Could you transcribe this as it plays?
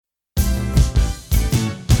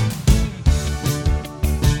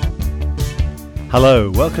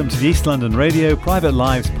Hello, welcome to the East London Radio Private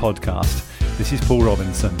Lives podcast. This is Paul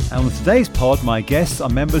Robinson, and on today's pod my guests are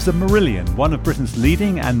members of Marillion, one of Britain's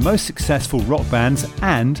leading and most successful rock bands,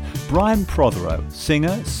 and Brian Prothero, singer,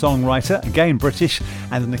 songwriter, again British,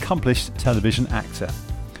 and an accomplished television actor.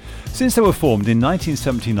 Since they were formed in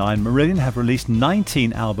 1979, Marillion have released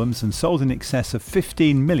 19 albums and sold in excess of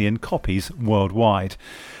 15 million copies worldwide.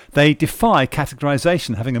 They defy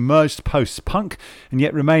categorisation, having emerged post-punk and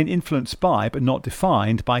yet remain influenced by, but not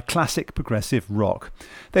defined by, classic progressive rock.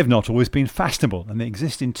 They've not always been fashionable, and they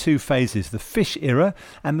exist in two phases, the Fish era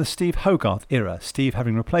and the Steve Hogarth era, Steve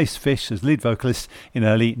having replaced Fish as lead vocalist in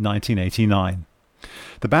early 1989.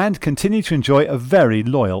 The band continue to enjoy a very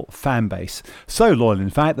loyal fan base. So loyal,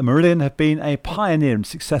 in fact, that Marillion have been a pioneer in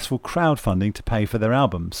successful crowdfunding to pay for their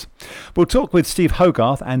albums. We'll talk with Steve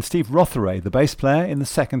Hogarth and Steve Rotheray, the bass player, in the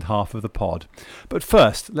second half of the pod. But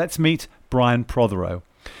first, let's meet Brian Prothero.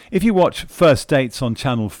 If you watch First Dates on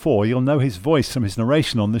Channel 4, you'll know his voice from his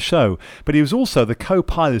narration on the show, but he was also the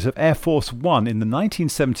co-pilot of Air Force One in the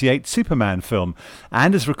 1978 Superman film,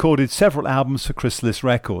 and has recorded several albums for Chrysalis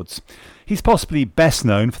Records. He's possibly best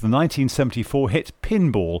known for the 1974 hit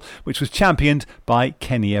Pinball, which was championed by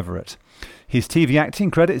Kenny Everett. His TV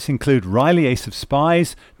acting credits include Riley, Ace of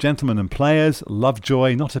Spies, Gentlemen and Players,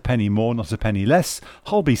 Lovejoy, Not a Penny More, Not a Penny Less,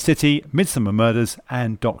 Holby City, Midsummer Murders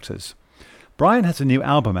and Doctors. Brian has a new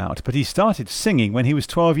album out, but he started singing when he was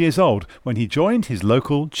 12 years old, when he joined his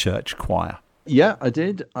local church choir. Yeah, I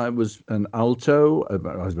did. I was an alto.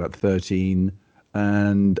 I was about 13,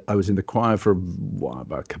 and I was in the choir for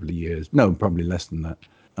about a couple of years. No, probably less than that.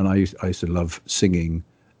 And I used to love singing.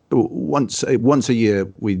 Once a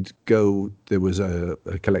year, we'd go. There was a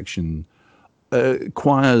collection.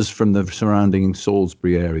 Choirs from the surrounding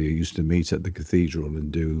Salisbury area used to meet at the cathedral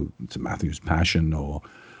and do St Matthew's Passion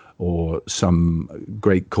or some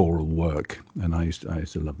great choral work, and I used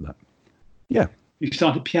to love that. Yeah. You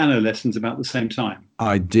started piano lessons about the same time?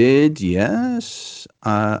 I did, yes.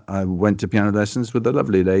 I went to piano lessons with a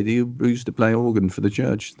lovely lady who used to play organ for the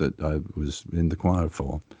church that I was in the choir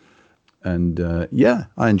for. And yeah,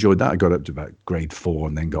 I enjoyed that. I got up to about grade 4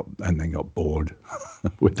 and then got bored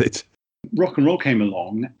with it. Rock and roll came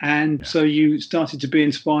along, and so you started to be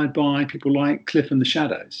inspired by people like Cliff and the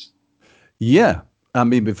Shadows. Yeah. I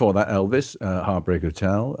mean, before that, Elvis, Heartbreak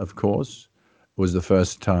Hotel, of course, was the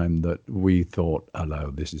first time that we thought,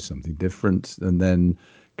 hello, this is something different. And then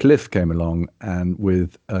Cliff came along, and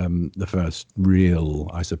with the first real,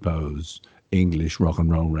 I suppose, English rock and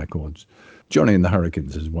roll records, Johnny and the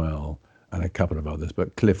Hurricanes as well, and a couple of others.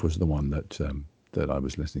 But Cliff was the one that I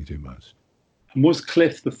was listening to most. And was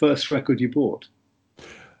Cliff the first record you bought?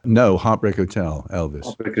 No, Heartbreak Hotel, Elvis.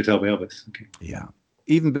 Heartbreak Hotel by Elvis, okay. Yeah.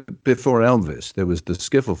 Even before Elvis, there was the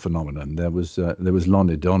skiffle phenomenon. There was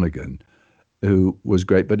Lonnie Donegan, who was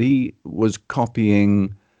great, but he was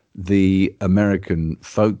copying the American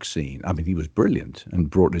folk scene. I mean, he was brilliant and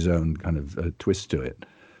brought his own kind of twist to it.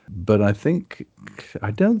 But I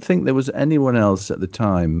don't think there was anyone else at the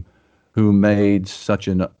time who made such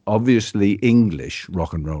an obviously English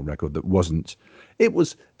rock and roll record that wasn't.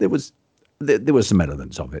 There were some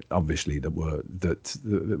elements of it, obviously, that were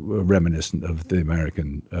reminiscent of the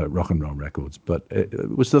American rock and roll records. But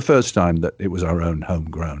it was the first time that it was our own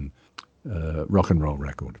homegrown rock and roll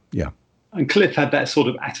record. Yeah. And Cliff had that sort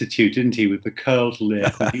of attitude, didn't he, with the curled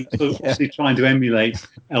lip? He was sort of obviously trying to emulate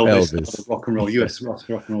Elvis. Rock and roll, US rock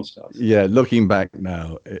and roll stars. Yeah, looking back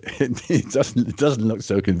now, it doesn't look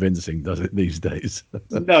so convincing, does it, these days?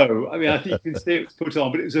 No, I mean, I think you can see it was put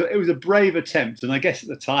on, but it was a brave attempt, and I guess at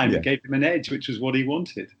the time it gave him an edge, which was what he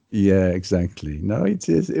wanted. Yeah, exactly. No, it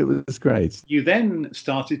was great. You then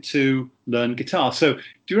started to learn guitar. So do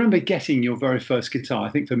you remember getting your very first guitar? I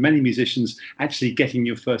think for many musicians, actually getting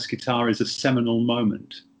your first guitar is a seminal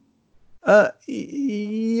moment.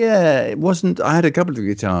 Yeah, it wasn't. I had a couple of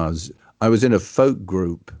guitars. I was in a folk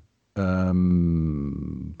group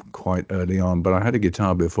quite early on, but I had a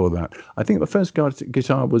guitar before that. I think the first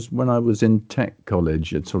guitar was when I was in tech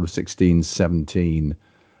college at sort of 16, 17,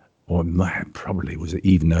 or probably was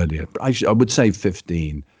even earlier. I would say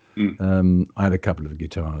 15. I had a couple of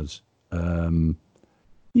guitars.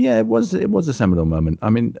 Yeah, it was a seminal moment. I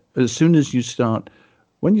mean, as soon as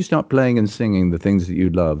when you start playing and singing the things that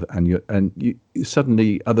you love, and you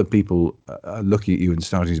suddenly other people are looking at you and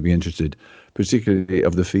starting to be interested, particularly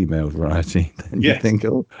of the female variety, then you think,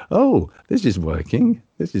 oh, this is working.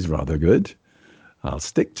 This is rather good. I'll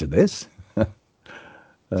stick to this.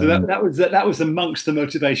 So that was amongst the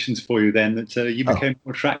motivations for you then, that you became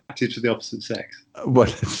more attracted to the opposite sex. Well,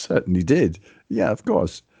 it certainly did. Yeah, of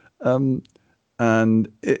course.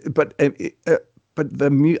 but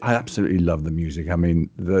I absolutely love the music. I mean,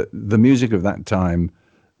 the music of that time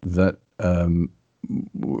that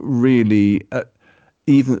really,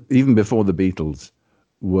 even before the Beatles,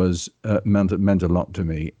 was meant a lot to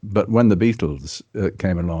me. But when the Beatles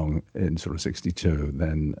came along in sort of '62,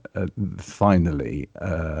 then finally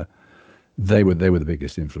they were the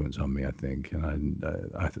biggest influence on me, I think. And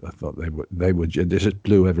I thought they just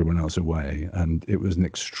blew everyone else away, and it was an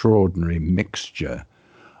extraordinary mixture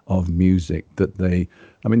of music that they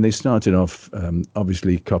started off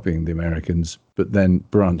obviously copying the Americans, but then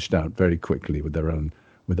branched out very quickly with their own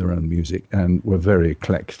music, and were very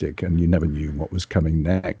eclectic, and you never knew what was coming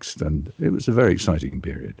next, and it was a very exciting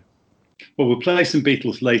period. Well, we'll play some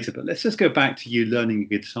Beatles later, but let's just go back to you learning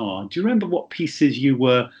guitar. Do you remember what pieces you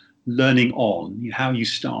were learning on, how you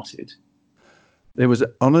started? There was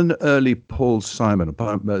on an early Paul Simon,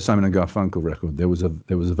 Simon and Garfunkel record. There was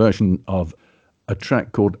a version of a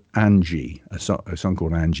track called Angie, a song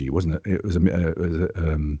called Angie, wasn't it? It was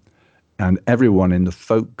and everyone in the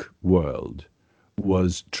folk world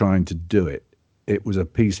was trying to do it. It was a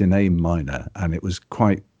piece in A minor, and it was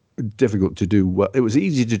quite difficult to do. Well, it was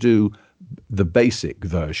easy to do the basic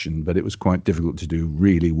version, but it was quite difficult to do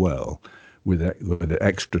really well with the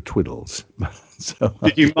extra twiddles. So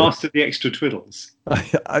did you master the extra twiddles?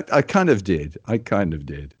 I kind of did.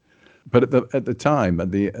 But at the time,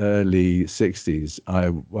 at the early 60s,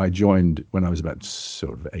 I joined when I was about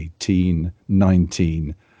sort of 18,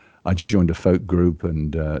 19. I joined a folk group,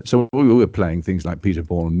 and so we were playing things like Peter,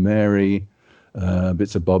 Paul and Mary,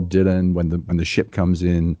 bits of Bob Dylan, When the Ship Comes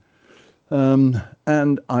In.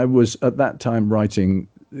 And I was at that time writing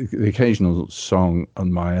the occasional song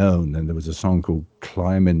on my own. And there was a song called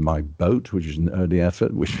Climb in My Boat, which is an early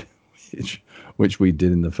effort, which we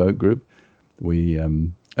did in the folk group. We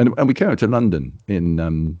and we came out to London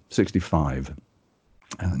in '65,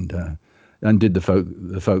 and did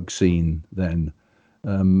the folk scene then.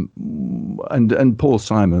 And Paul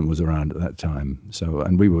Simon was around at that time,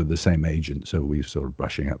 and we were the same agent, so we were sort of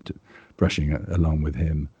brushing along with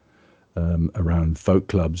him around folk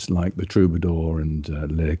clubs like the Troubadour and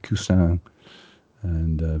Les Coussins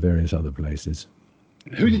and various other places.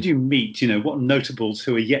 Who did you meet? What notables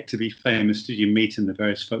who are yet to be famous did you meet in the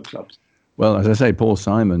various folk clubs? Well, as I say, Paul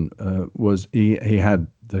Simon he had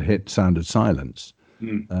the hit Sound of Silence.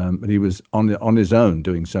 But he was on his own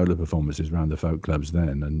doing solo performances around the folk clubs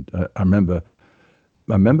then, and I remember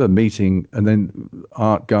meeting, and then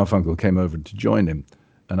Art Garfunkel came over to join him,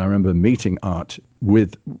 and I remember meeting Art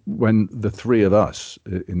when the three of us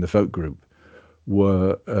in the folk group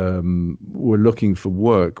were looking for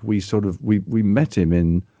work. We we met him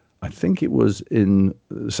in, I think it was in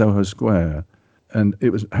Soho Square, and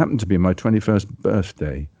it happened to be my 21st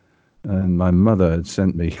birthday, and my mother had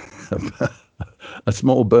sent me a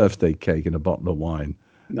small birthday cake and a bottle of wine.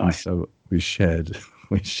 Nice. And so we shared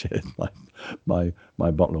my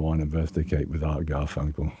bottle of wine and birthday cake with Art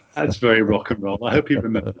Garfunkel. That's very rock and roll. I hope you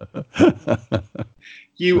remember.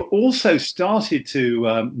 You also started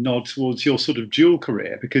to nod towards your sort of dual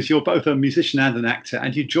career, because you're both a musician and an actor,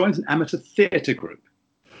 and you joined an amateur theatre group.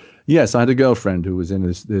 Yes, I had a girlfriend who was in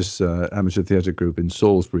this amateur theatre group in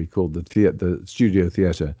Salisbury called the Studio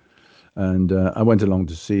Theatre. And I went along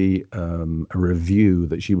to see a review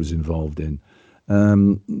that she was involved in.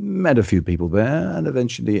 Met a few people there, and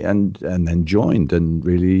eventually, and then joined and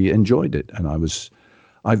really enjoyed it. And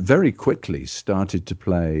I very quickly started to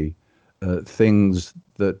play things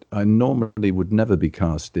that I normally would never be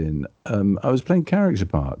cast in. I was playing character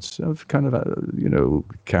parts of kind of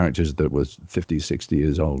characters that was 50, 60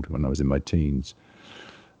 years old when I was in my teens,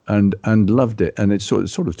 and loved it. And it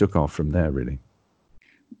sort of took off from there, really.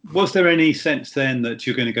 Was there any sense then that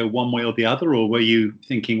you're going to go one way or the other, or were you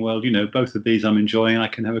thinking, well, both of these I'm enjoying, I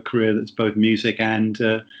can have a career that's both music and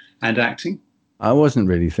acting? I wasn't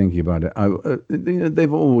really thinking about it.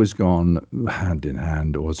 They've always gone hand in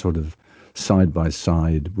hand, or sort of side by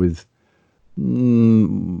side with.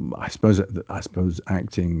 I suppose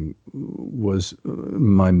acting was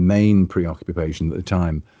my main preoccupation at the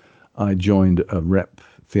time. I joined a rep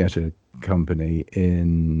theatre company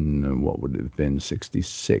in, what would it have been,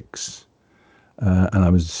 66, and I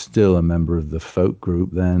was still a member of the folk group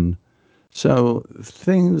then. So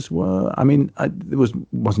things were, there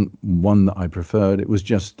wasn't one that I preferred. It was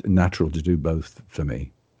just natural to do both for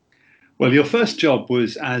me. Well, your first job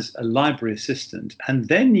was as a library assistant, and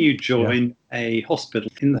then you joined a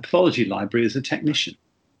hospital in the pathology library as a technician.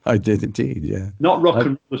 I did indeed, yeah. Not rock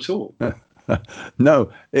and roll at all.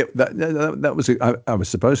 No, that was. I was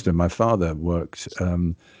supposed to. My father worked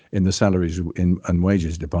in the salaries and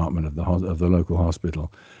wages department of the local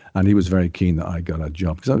hospital, And he was very keen that I got a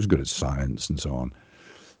job because I was good at science and so on.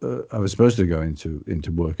 I was supposed to go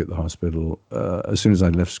into work at the hospital as soon as I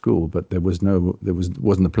left school, but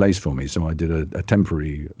wasn't a place for me. So I did a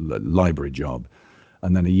temporary library job,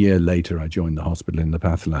 and then a year later I joined the hospital in the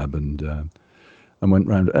path lab and went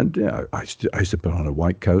round. And I used to put on a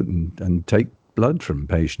white coat and take blood from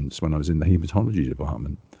patients when I was in the hematology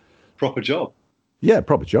department. Proper job. Yeah,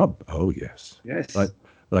 proper job. Oh yes. Yes. But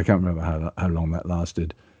I can't remember how long that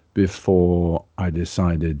lasted before I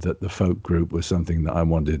decided that the folk group was something that I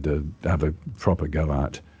wanted to have a proper go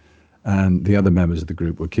at. And the other members of the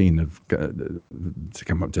group were keen to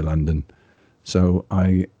come up to London. So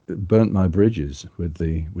I burnt my bridges with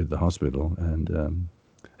the hospital. And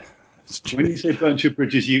when you say burnt your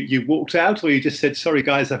bridges, you walked out, or you just said, sorry,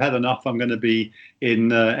 guys, I've had enough. I'm going to be in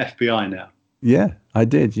FBI now. Yeah, I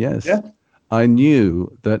did, yes. Yeah. I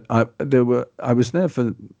knew that I was there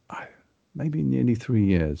for maybe nearly 3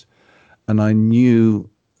 years. And I knew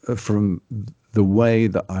from the way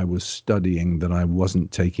that I was studying that I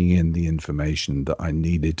wasn't taking in the information that I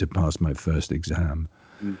needed to pass my first exam.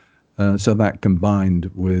 So that combined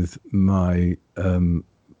with my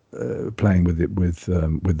playing with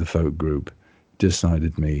the folk group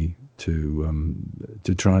decided me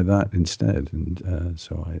to try that instead. And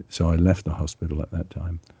so I left the hospital at that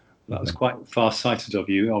time. That was quite far-sighted of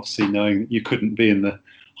you, obviously knowing that you couldn't be in the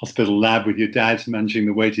hospital lab with your dad managing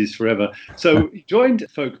the wages forever. So you joined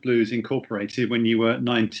Folk Blues Incorporated when you were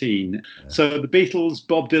 19. Yeah. So the Beatles,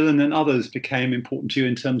 Bob Dylan and others became important to you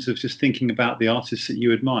in terms of just thinking about the artists that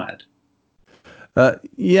you admired.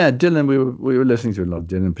 Yeah, Dylan, we were listening to a lot of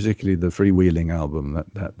Dylan, particularly the Freewheeling album,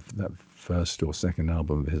 that first or second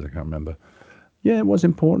album of his, I can't remember. Yeah, it was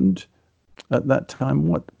important at that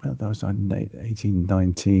time. That was 18,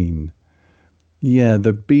 19. Yeah,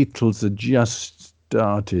 the Beatles had just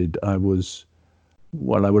started. I would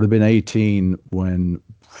have been 18 when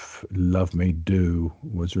Love Me Do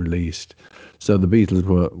was released. So the Beatles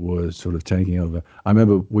were sort of taking over. I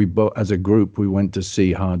remember as a group, we went to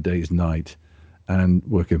see Hard Day's Night, and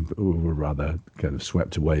we were rather kind of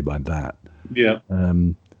swept away by that. Yeah.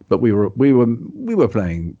 But we were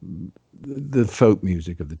playing the folk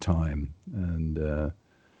music of the time, and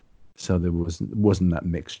so there wasn't that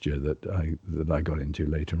mixture that I got into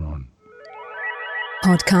later on.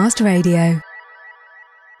 Podcast Radio.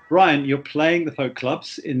 Brian, you're playing the folk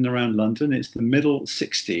clubs in and around London. It's the middle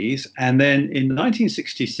 60s. And then in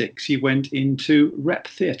 1966, you went into Rep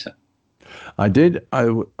Theatre. I did.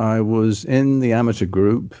 I was in the amateur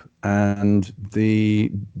group, and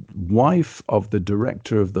the wife of the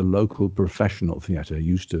director of the local professional theatre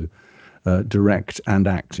used to direct and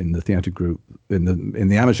act in the theatre group, in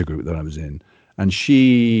the amateur group that I was in. And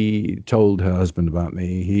she told her husband about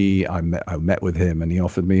me. I met with him, and he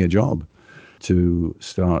offered me a job to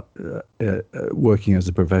start working as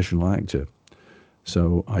a professional actor.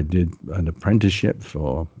 So I did an apprenticeship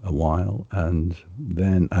for a while, and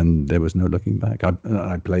there was no looking back. I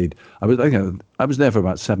was there for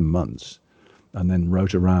about 7 months, and then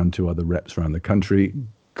wrote around to other reps around the country.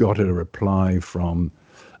 Got a reply from.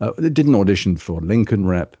 Did an audition for Lincoln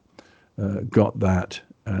rep, got that,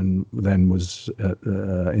 and then was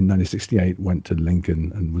in 1968 went to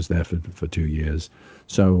Lincoln and was there for 2 years.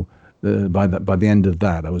 So. By the end of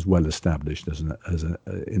that, I was well established as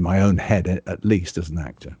in my own head, at least as an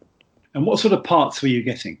actor. And what sort of parts were you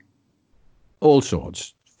getting? All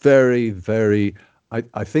sorts. Very, very.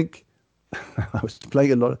 I think I was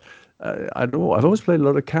playing a lot. I've always played a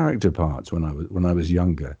lot of character parts when I was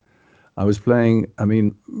younger. I was playing. I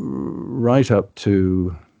mean, right up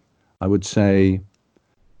to, I would say,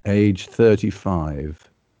 age 35.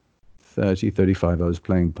 I was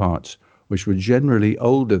playing parts which were generally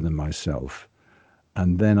older than myself.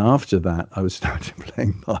 And then after that, I was starting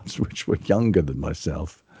playing parts which were younger than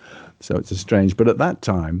myself. So it's strange. But at that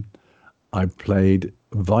time, I played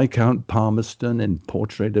Viscount Palmerston in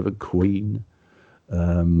Portrait of a Queen.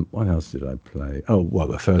 What else did I play? Oh,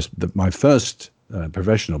 well, my first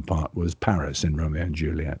professional part was Paris in Romeo and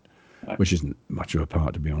Juliet, which isn't much of a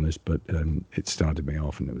part, to be honest, but it started me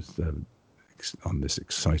off, and it was on this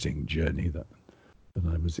exciting journey that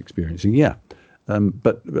I was experiencing. Yeah.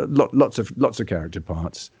 But lots of character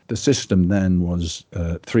parts. The system then was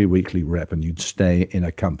 3 weekly rep, and you'd stay in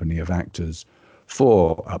a company of actors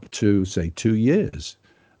for up to, say, 2 years,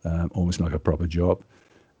 almost like a proper job.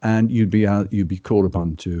 And you'd be called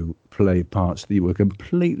upon to play parts that you were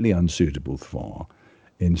completely unsuitable for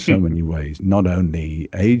in so many ways, not only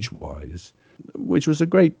age-wise, which was a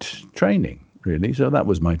great training, really. So that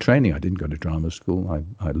was my training. I didn't go to drama school.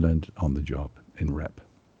 I learned on the job in rep.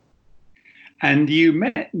 And you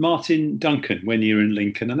met Martin Duncan when you were in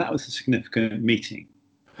Lincoln, and that was a significant meeting.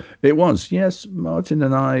 It was, yes. Martin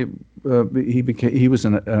and I, he was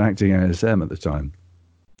an acting ASM at the time,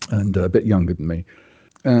 and a bit younger than me,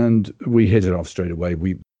 and we hit it off straight away.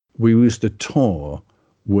 We used to tour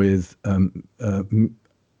with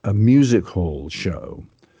a music hall show,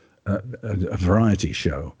 a variety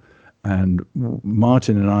show, and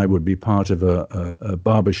Martin and I would be part of a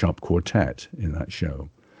barbershop quartet in that show.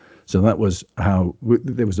 So that was how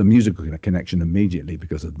there was a musical connection immediately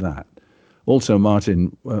because of that. Also,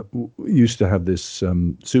 Martin used to have this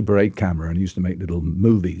Super 8 camera and used to make little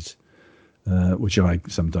movies, which I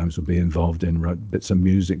sometimes would be involved in, wrote bits of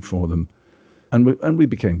music for them. And we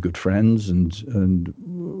became good friends, and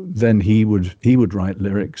then he would write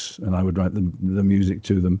lyrics and I would write the music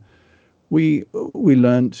to them. We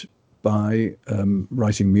learnt by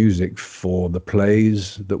writing music for the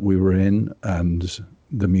plays that we were in and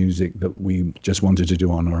the music that we just wanted to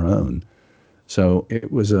do on our own. So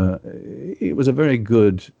it was a very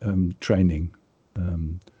good training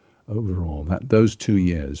overall. Those 2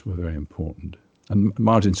 years were very important. And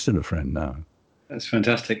Martin's still a friend now. That's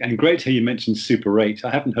fantastic. And great to hear you mention Super 8.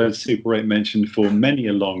 I haven't heard Super 8 mentioned for many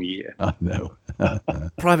a long year. I know.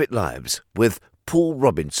 Private Lives with Paul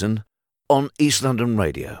Robinson on East London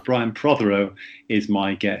Radio. Brian Prothero is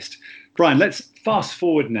my guest. Brian, let's fast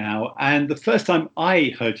forward now. And the first time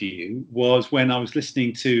I heard you was when I was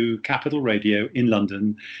listening to Capital Radio in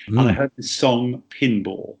London, and I heard the song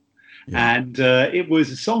Pinball. Yeah. And it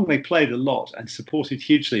was a song they played a lot and supported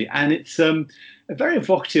hugely. And it's a very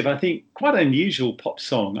evocative, I think, quite unusual pop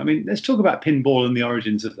song. I mean, let's talk about Pinball and the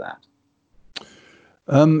origins of that.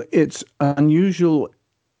 It's an unusual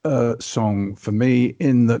song for me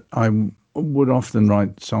in that I would often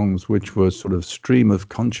write songs which were sort of stream of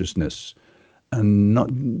consciousness and not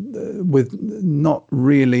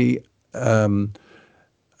really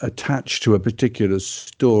attached to a particular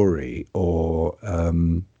story or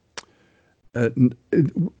they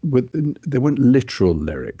weren't literal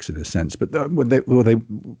lyrics in a sense, but But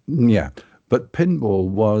Pinball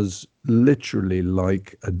was literally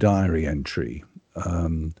like a diary entry.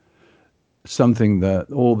 Something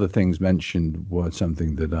that all the things mentioned were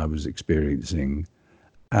something that I was experiencing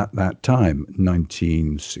at that time,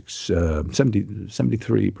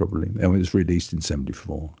 1973 probably. It was released in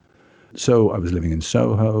 74. So I was living in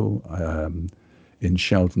Soho, in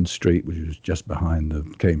Shelton Street, which was just behind the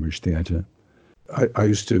Cambridge Theatre. I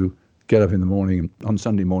used to get up in the morning, on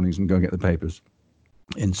Sunday mornings, and go get the papers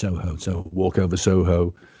in Soho. So walk over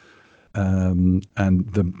Soho. And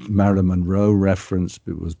the Marilyn Monroe reference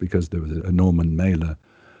was because there was a Norman Mailer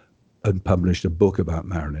had published a book about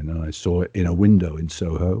Marilyn, and I saw it in a window in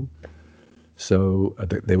Soho. So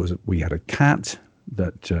we had a cat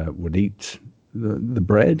that would eat the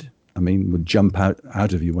bread. I mean, would jump out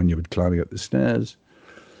of you when you were climbing up the stairs.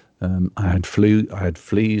 I had fleas. I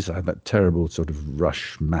had that terrible sort of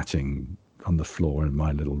rush matting on the floor in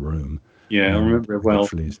my little room. Yeah, I remember it well.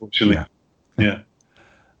 Fleas. Unfortunately. Yeah.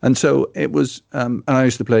 And so it was, and I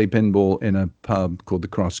used to play pinball in a pub called the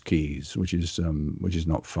Cross Keys, which is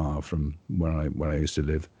not far from where I used to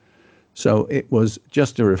live. So it was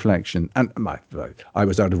just a reflection. And I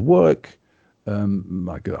was out of work.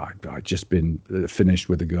 I'd just been finished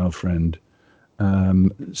with a girlfriend.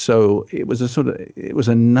 So it was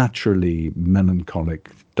a naturally melancholic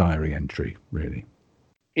diary entry, really.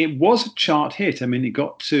 It was a chart hit. I mean, it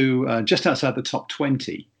got to just outside the top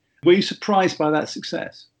 20. Were you surprised by that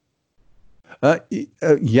success?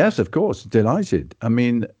 Yes, of course, delighted. I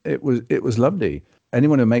mean, it was lovely.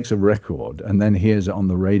 Anyone who makes a record and then hears it on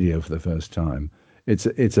the radio for the first time, it's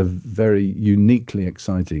a very uniquely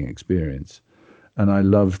exciting experience, and I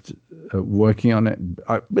loved working on it.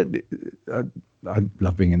 I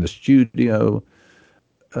loved being in the studio,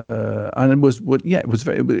 and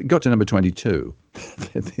it got to number 22.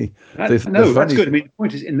 That's good. I mean, the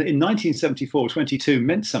point is, in 1974, 22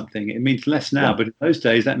 meant something. It means less now, but in those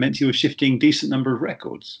days, that meant you were shifting a decent number of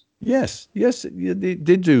records. Yes, it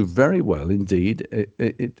did do very well indeed.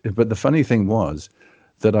 But the funny thing was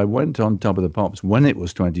that I went on Top of the Pops when it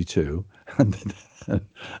was 22, and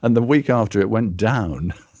the week after it went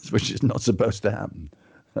down, which is not supposed to happen.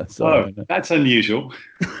 That's unusual.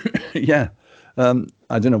 Yeah,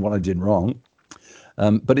 I don't know what I did wrong.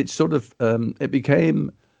 But it sort of it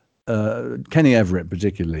became Kenny Everett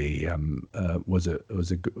particularly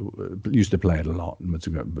used to play it a lot and was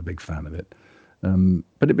a big fan of it.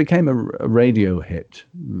 But it became a radio hit,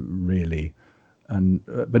 really,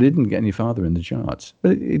 but it didn't get any farther in the charts.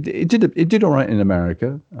 But it did all right in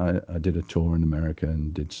America. I did a tour in America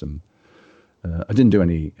and did some. I didn't do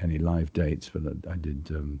any live dates, but I did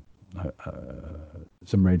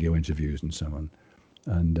some radio interviews and so on.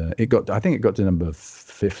 And I think it got to number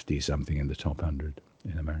 50 something in the top 100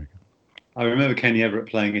 in America. I remember Kenny Everett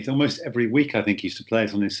playing it almost every week. I think he used to play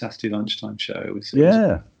it on his Saturday lunchtime show. It was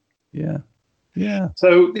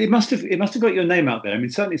So it must have got your name out there. I mean,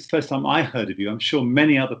 certainly it's the first time I heard of you. I'm sure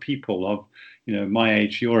many other people of, my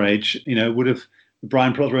age, your age, would have. The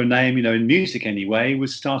Brian Prothero name, in music anyway,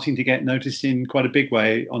 was starting to get noticed in quite a big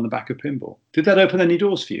way on the back of Pinball. Did that open any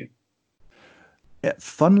doors for you? Yeah,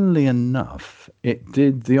 funnily enough, it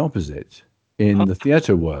did the opposite in the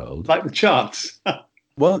theatre world. Like the charts.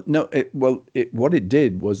 Well, no. What it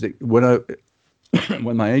did was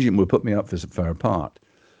when my agent would put me up for a part,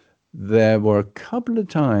 there were a couple of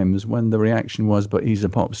times when the reaction was, "But he's a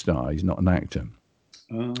pop star. He's not an actor."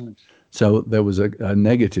 Oh. So there was a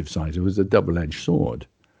negative side. It was a double-edged sword.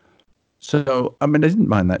 So I didn't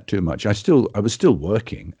mind that too much. I was still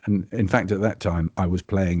working, and in fact, at that time, I was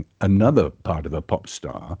playing another part of a pop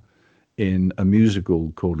star in a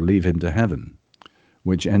musical called Leave Him to Heaven,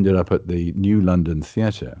 which ended up at the New London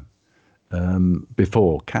Theatre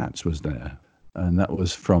before Cats was there. And that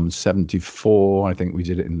was from 74. I think we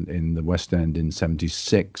did it in the West End in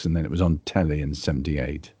 76, and then it was on telly in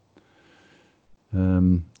 78.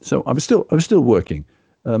 So I was still working,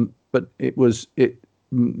 but the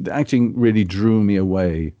acting really drew me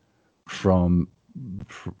away from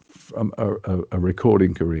a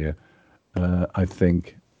recording career, I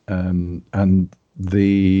think, and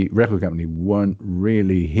the record company weren't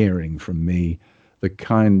really hearing from me the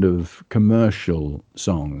kind of commercial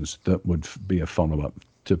songs that would be a follow-up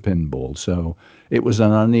to Pinball. So it was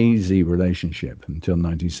an uneasy relationship until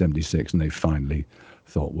 1976, and they finally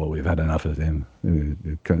thought, well, we've had enough of him.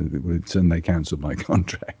 And they cancelled my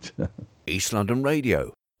contract. East London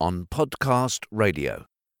Radio on Podcast Radio.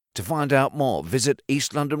 To find out more, visit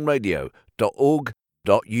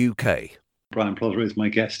eastlondonradio.org.uk. Brian Prothero is my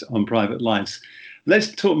guest on Private Lives.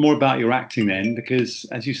 Let's talk more about your acting then, because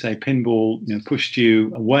as you say, Pinball pushed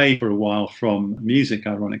you away for a while from music,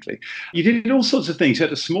 ironically. You did all sorts of things. You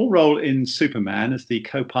had a small role in Superman as the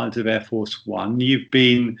co-pilot of Air Force One. You've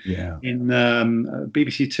been in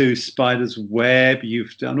BBC Two Spider's Web.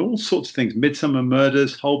 You've done all sorts of things. Midsummer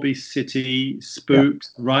Murders, Holby City,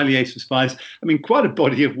 Spooks, Riley Ace of Spies. Quite a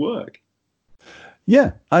body of work.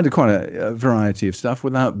 Yeah, I had quite a variety of stuff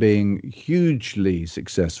without being hugely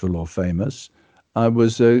successful or famous. I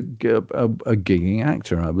was a gigging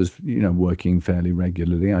actor. I was, working fairly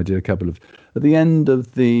regularly. I did a couple of, at the end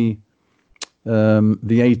of the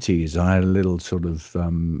 80s, I had a little sort of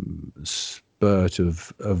spurt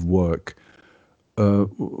of work.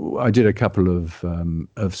 I did a couple of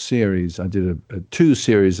series. I did two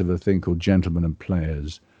series of a thing called Gentlemen and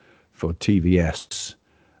Players for TVS.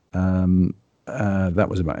 That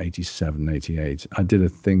was about 87, 88. I did a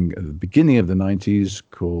thing at the beginning of the 90s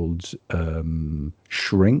called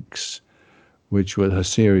Shrinks, which was a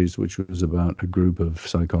series which was about a group of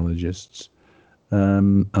psychologists.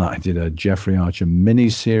 I did a Jeffrey Archer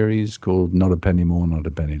mini-series called Not a Penny More, Not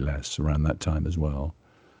a Penny Less around that time as well.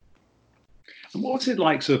 And what's it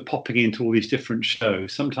like sort of popping into all these different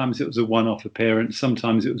shows? Sometimes it was a one-off appearance,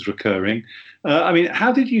 sometimes it was recurring.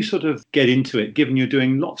 How did you sort of get into it, given you're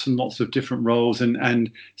doing lots and lots of different roles, and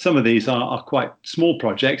some of these are quite small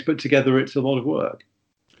projects, but together it's a lot of work?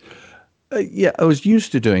 I was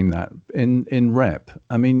used to doing that in rep.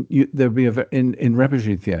 There'd be in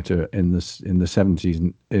repertory theatre in the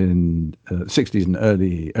 70s and 60s and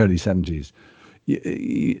early 70s.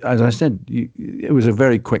 As I said, it was a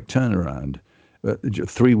very quick turnaround.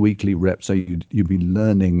 3 weekly reps, so you'd be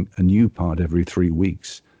learning a new part every 3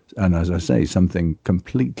 weeks. And as I say, something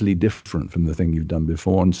completely different from the thing you've done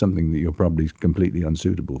before, and something that you're probably completely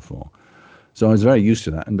unsuitable for. So I was very used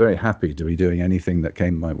to that and very happy to be doing anything that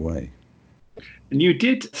came my way. And you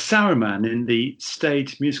did Saruman in the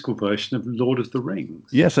stage musical version of Lord of the Rings.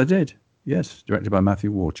 Yes, I did. Yes, directed by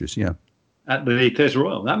Matthew Warchus, yeah. At the Theatre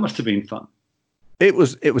Royal. That must have been fun. It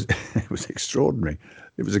was extraordinary.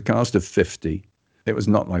 It was a cast of 50. It was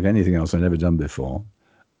not like anything else I'd ever done before.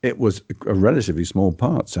 It was a relatively small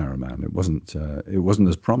part, Saruman. It wasn't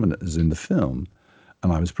as prominent as in the film.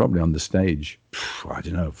 And I was probably on the stage, I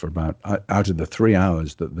don't know, for about, out of the 3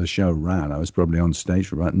 hours that the show ran, I was probably on stage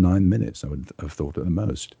for about 9 minutes, I would have thought at the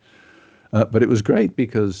most. But it was great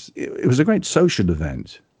because it was a great social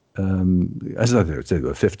event. As I said, there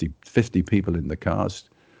were 50 people in the cast,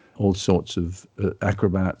 all sorts of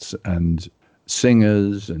acrobats and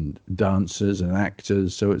singers and dancers and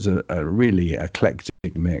actors. So it's a really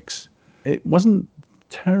eclectic mix. It wasn't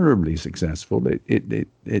terribly successful.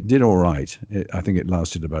 It did all right. I think it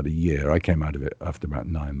lasted about a year. I came out of it after about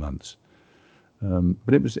 9 months.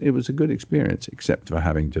 But it was a good experience, except for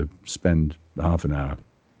having to spend half an hour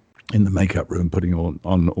in the makeup room putting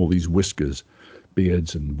on all these whiskers,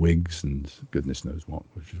 beards and wigs and goodness knows what,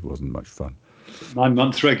 which wasn't much fun. 9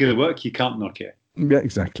 months regular work, you can't knock it. Yeah,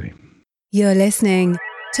 exactly. You're listening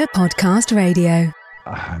to Podcast Radio.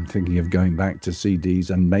 I'm thinking of going back to CDs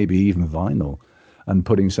and maybe even vinyl, and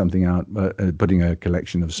putting something out, putting a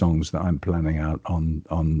collection of songs that I'm planning out on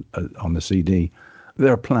the CD.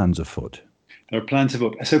 There are plans afoot. There are plans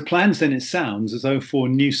afoot. So plans, then, it sounds as though for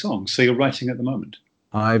new songs. So you're writing at the moment.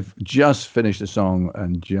 I've just finished a song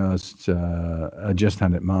and just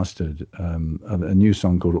had it mastered. A new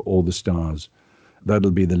song called "All the Stars."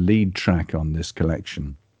 That'll be the lead track on this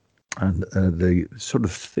collection. And there's a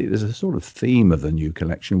sort of theme of the new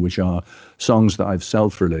collection, which are songs that I've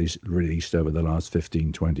self-released over the last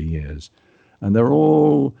 15, 20 years. And they're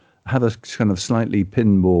all have a kind of slightly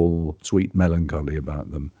pinball sweet melancholy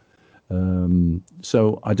about them.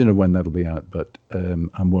 So I don't know when that'll be out, but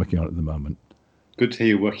I'm working on it at the moment. Good to hear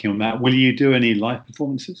you're working on that. Will you do any live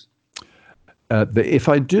performances? If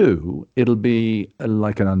I do, it'll be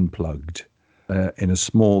like an unplugged in a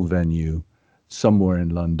small venue somewhere in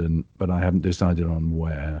London, but I haven't decided on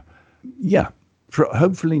where. Yeah,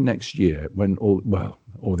 hopefully next year,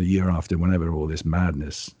 or the year after, whenever all this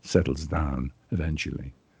madness settles down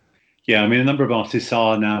eventually. Yeah, I mean, a number of artists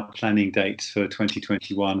are now planning dates for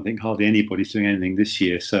 2021. I think hardly anybody's doing anything this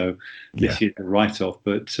year, so this year's a write-off.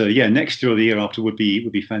 But next year or the year after would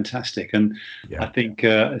be fantastic. And I think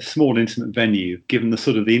a small, intimate venue, given the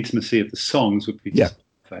sort of the intimacy of the songs, would be just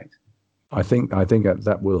perfect. I think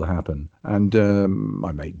that will happen, and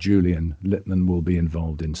my mate Julian Littman will be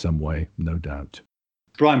involved in some way, no doubt.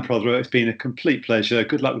 Brian Prothero, it's been a complete pleasure.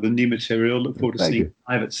 Good luck with the new material. Look forward to seeing you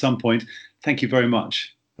live at some point. Thank you very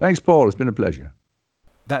much. Thanks, Paul. It's been a pleasure.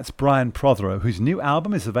 That's Brian Prothero, whose new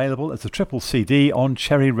album is available as a triple CD on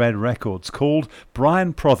Cherry Red Records, called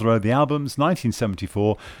Brian Prothero, the albums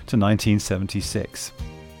 1974 to 1976.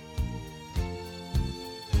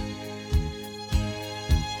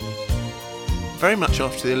 Very much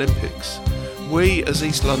after the Olympics, we as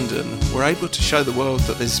East London were able to show the world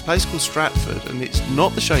that there's this place called Stratford, and it's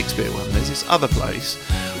not the Shakespeare one, there's this other place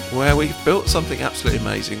where we've built something absolutely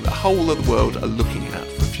amazing that the whole of the world are looking at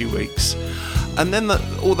for a few weeks. And then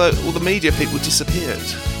all the media people disappeared,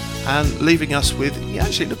 and leaving us with, you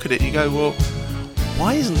actually look at it, you go, well,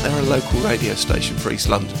 why isn't there a local radio station for East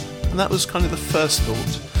London? And that was kind of the first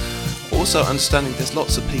thought. Also understanding there's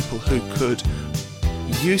lots of people who could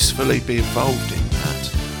usefully be involved in that.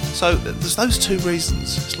 So there's those two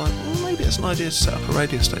reasons. It's like, well, maybe it's an idea to set up a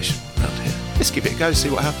radio station around here. Let's give it a go, see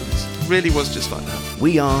what happens. It really was just like that.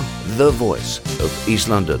 We are the voice of East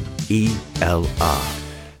London, ELR.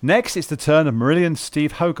 Next, it's the turn of Marillion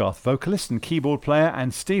Steve Hogarth, vocalist and keyboard player,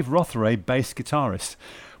 and Steve Rotheray, bass guitarist.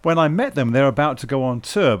 When I met them, they were about to go on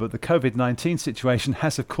tour, but the COVID-19 situation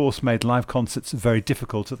has, of course, made live concerts very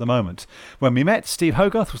difficult at the moment. When we met, Steve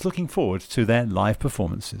Hogarth was looking forward to their live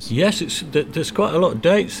performances. Yes, there's quite a lot of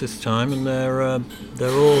dates this time, and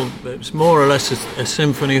it's more or less a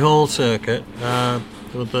symphony hall circuit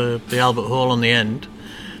with the Albert Hall on the end.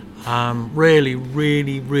 Really,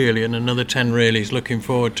 and another 10 reallys. Looking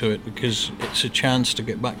forward to it because it's a chance to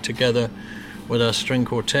get back together with our string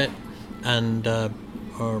quartet and our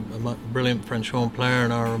brilliant French horn player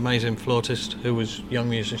and our amazing flautist who was Young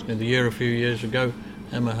Musician of the Year a few years ago,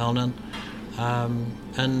 Emma Halnan,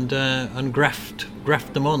 and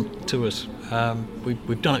graft them on to us.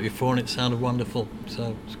 We've done it before and it sounded wonderful,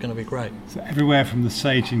 so it's going to be great. So everywhere from the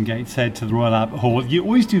Sage in Gateshead to the Royal Albert Hall, you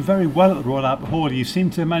always do very well at the Royal Albert Hall. You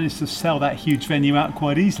seem to manage to sell that huge venue out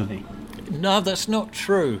quite easily. No, that's not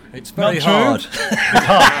true. It's very hard. It's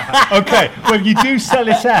hard. Okay, well, you do sell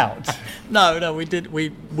it out. No, we did.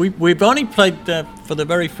 We've only played for the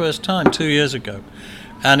very first time 2 years ago,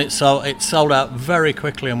 and it sold out very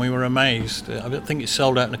quickly, and we were amazed. I think it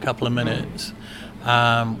sold out in a couple of minutes,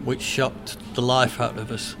 which shocked the life out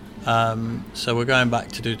of us. So we're going back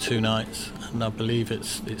to do 2 nights, and I believe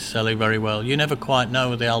it's selling very well. You never quite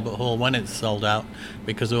know with the Albert Hall when it's sold out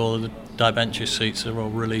because all of the Diventure seats are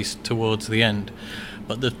all released towards the end,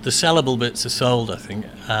 but the sellable bits are sold, I think.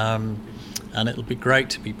 And it'll be great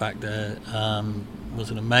to be back there. It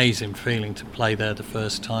was an amazing feeling to play there the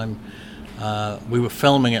first time. We were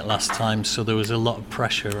filming it last time, so there was a lot of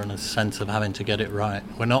pressure and a sense of having to get it right.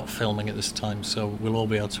 We're not filming it this time, so we'll all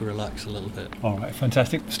be able to relax a little bit. All right,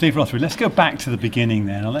 fantastic. Steve Rotheray, let's go back to the beginning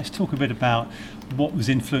then. Let's talk a bit about what was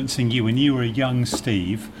influencing you when you were a young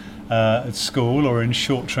Steve at school or in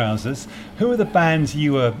short trousers. Who are the bands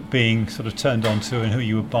you were being sort of turned on to and who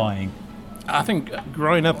you were buying? I think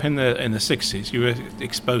growing up in the 60s, you were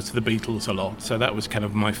exposed to the Beatles a lot, so that was kind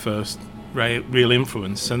of my first real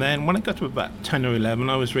influence. And then when I got to about 10 or 11,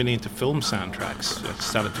 I was really into film soundtracks. I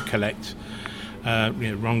started to collect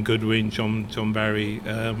Ron Goodwin, John Barry.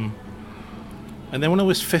 And then when I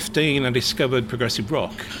was 15, I discovered progressive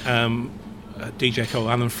rock. DJ called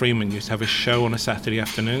Alan Freeman used to have a show on a Saturday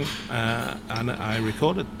afternoon, and I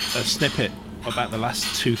recorded a snippet about the last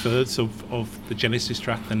 2/3 of the Genesis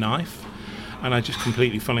track, The Knife. And I just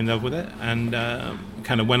completely fell in love with it, and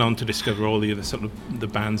kind of went on to discover all the other sort of the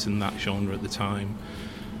bands in that genre at the time.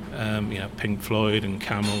 Pink Floyd and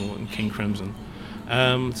Camel and King Crimson.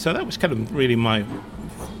 So that was kind of really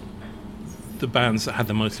the bands that had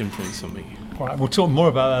the most influence on me. All right, we'll talk more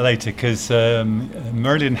about that later, because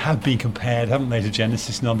Marillion have been compared, haven't they, to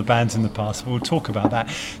Genesis and other bands in the past. We'll talk about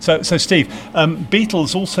that. So Steve,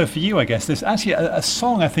 Beatles also for you, I guess. There's actually a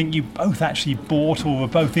song I think you both actually bought or were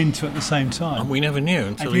both into at the same time. And we never knew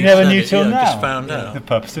until you never knew till now. Just found out. The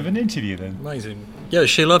purpose of an interview then. Amazing. Yeah,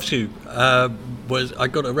 She Loves You was. I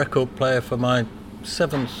got a record player for my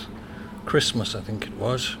 7th Christmas, I think it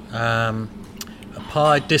was. A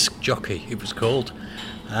Pi disc jockey, it was called.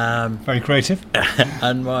 Very creative.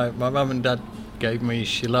 And my mum and dad gave me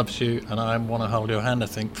She Loves You and I Want to Hold Your Hand, I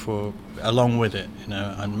think, along with it,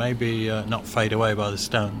 and maybe Not Fade Away by the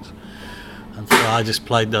Stones. And so I just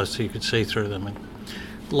played those so you could see through them. And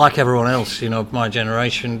like everyone else, my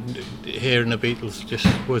generation, hearing the Beatles just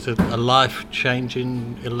was a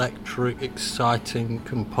life-changing, electric, exciting,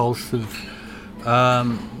 compulsive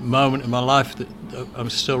moment in my life that I'm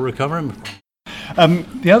still recovering from.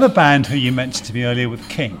 The other band who you mentioned to me earlier was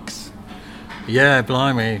Kinks. Yeah,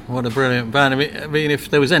 blimey, what a brilliant band. I mean, if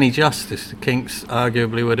there was any justice, the Kinks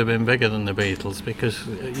arguably would have been bigger than the Beatles because,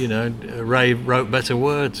 Ray wrote better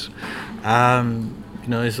words.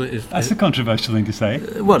 That's a controversial thing to say.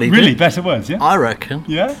 Well, really, better words, yeah? I reckon.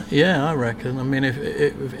 Yeah? Yeah, I reckon. I mean,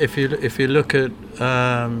 if you look at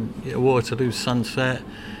Waterloo Sunset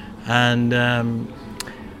and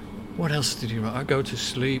what else did he write? I Go to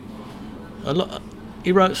Sleep.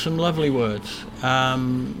 He wrote some lovely words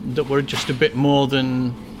that were just a bit more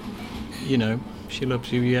than, She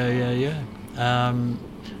Loves You, yeah.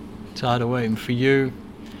 Tired of Waiting for You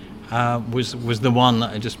was the one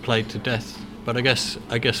that I just played to death. But I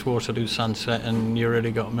guess Waterloo Sunset and You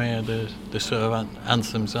Really Got Me are the sort of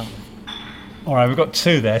anthems, aren't they? All right, we've got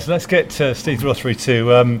two there, so let's get Steve Rothery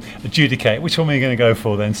to adjudicate. Which one are you going to go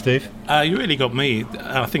for then, Steve? You Really Got Me.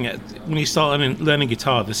 I think when you start learning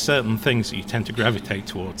guitar, there's certain things that you tend to gravitate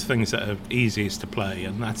towards, things that are easiest to play,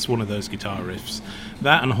 and that's one of those guitar riffs.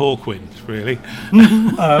 That and Hawkwind, really.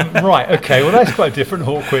 Right, okay, well that's quite different,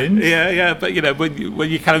 Hawkwind. Yeah, but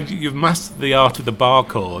when you've mastered the art of the bar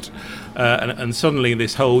chord, and suddenly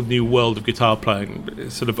this whole new world of guitar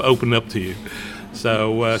playing sort of opened up to you.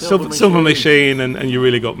 So Silver Machine and You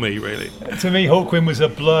Really Got Me, really. To me, Hawkwind was a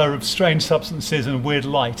blur of strange substances and weird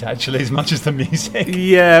light, actually, as much as the music.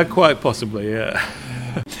 Yeah, quite possibly, yeah.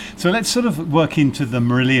 So let's sort of work into the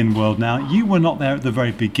Marillion world now. You were not there at the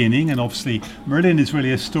very beginning, and obviously Marillion is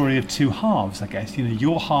really a story of two halves, I guess.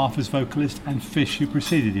 Your half as vocalist and Fish, who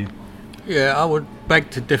preceded you. Yeah, I would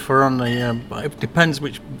beg to differ on the. It depends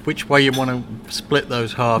which way you want to split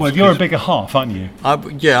those halves. Well, you're a bigger half, aren't you?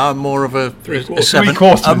 I'm more of a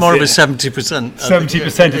 3/4. I'm more of a 70%.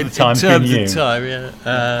 70% of the time, in terms of time,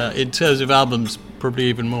 yeah. In terms of albums, probably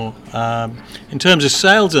even more. In terms of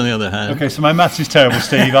sales, on the other hand. Okay, so my maths is terrible,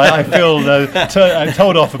 Steve. I feel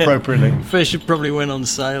told off appropriately. Fish should probably win on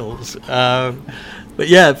sales. But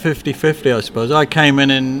yeah, 50-50, I suppose. I came in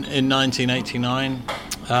 1989.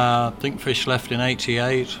 I think Fish left in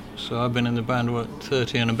 88, so I've been in the band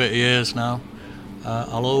 30 and a bit years now.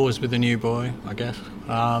 I'll always be the new boy, I guess.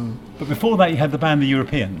 But before that, you had the band The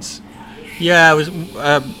Europeans. Yeah,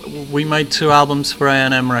 we made 2 albums for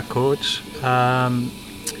A&M Records, and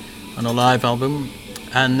a live album,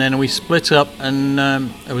 and then we split up, and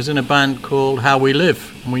I was in a band called How We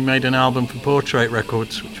Live, and we made an album for Portrait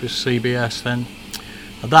Records, which was CBS then.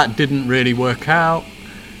 That didn't really work out,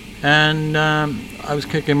 and I was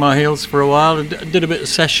kicking my heels for a while. I did a bit of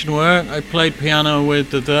session work. I played piano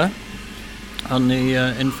with The on the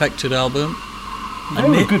Infected album. They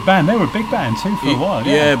were a good band. They were a big band too for a while.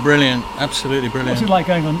 Yeah, brilliant. Absolutely brilliant. What's it like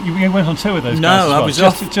going on? You went on tour with those guys? No, as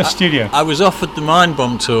well? I was just studio. I was offered the Mind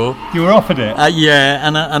Bomb tour. You were offered it? Yeah,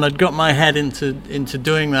 and I'd got my head into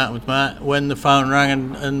doing that with Matt when the phone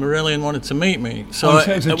rang and Marillion wanted to meet me. So it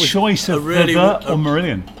was a choice of The or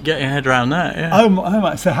Marillion. Get your head around that, yeah.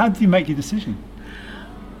 Oh, so how did you make your decision?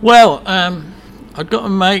 Well, I'd got a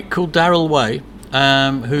mate called Daryl Way,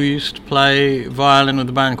 who used to play violin with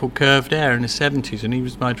a band called Curved Air in the 70s, and he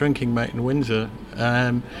was my drinking mate in Windsor.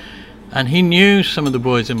 And he knew some of the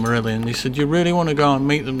boys in Marillion. He said, "You really want to go and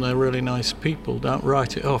meet them? They're really nice people. Don't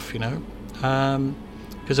write it off, you know."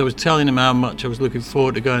 Because I was telling him how much I was looking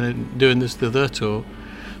forward to going and doing this to their tour.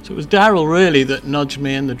 So it was Darryl really that nudged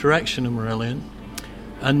me in the direction of Marillion.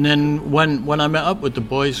 And then when I met up with the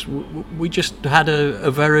boys, we just had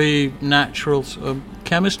a very natural sort of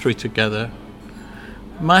chemistry together.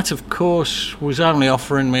 Matt, of course, was only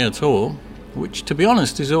offering me a tour, which, to be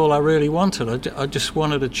honest, is all I really wanted. I just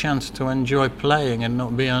wanted a chance to enjoy playing and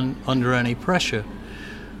not be under any pressure.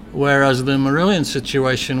 Whereas the Marillion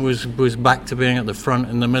situation was back to being at the front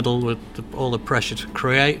in the middle with all the pressure to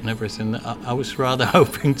create and everything that I was rather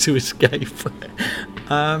hoping to escape.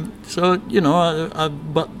 So, you know,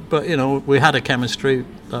 but you know, we had a chemistry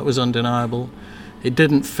that was undeniable. It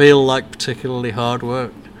didn't feel like particularly hard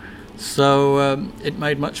work. So it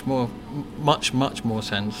made much more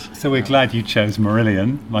sense. So we're glad you chose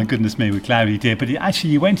Marillion. My goodness me, we're glad you did. But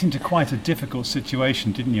you went into quite a difficult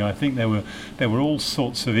situation, didn't you? I think there were all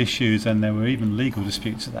sorts of issues, and there were even legal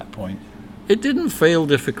disputes at that point. It didn't feel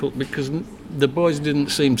difficult because the boys didn't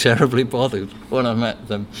seem terribly bothered when I met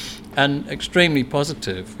them, and extremely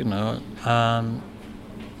positive. You know,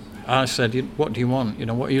 I said, "What do you want? You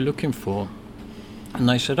know, what are you looking for?" And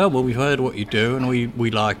they said, "Oh, well, we've heard what you do, and we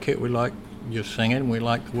like it. We like your singing. We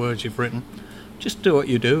like the words you've written. Just do what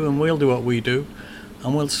you do, and we'll do what we do,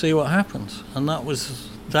 and we'll see what happens." And that was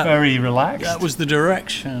that. Very relaxed. That was the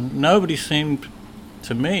direction. Nobody seemed,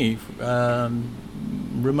 to me,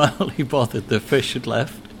 remotely bothered that Fish had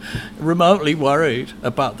left, remotely worried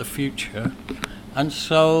about the future, and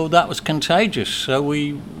so that was contagious. So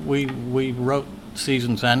we wrote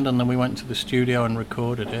Season's End, and then we went to the studio and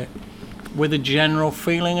recorded it, with a general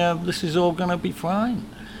feeling of this is all going to be fine.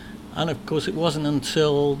 And of course it wasn't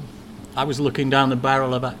until I was looking down the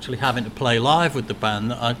barrel of actually having to play live with the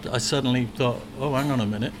band that I suddenly thought, oh, hang on a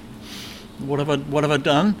minute, what have I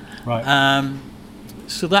done? Right.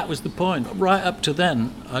 So that was the point. Right up to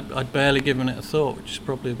then, I'd barely given it a thought, which is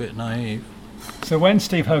probably a bit naive. So when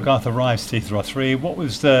Steve Hogarth arrived to Teeth Raw 3, what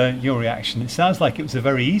was your reaction? It sounds like it was a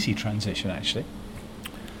very easy transition, actually.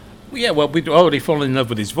 Yeah, well, we'd already fallen in love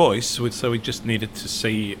with his voice, so we just needed to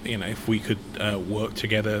see, you know, if we could work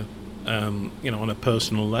together, you know, on a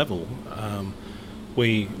personal level.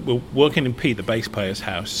 We were working in Pete, the bass player's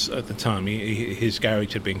house at the time. His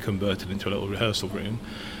garage had been converted into a little rehearsal room,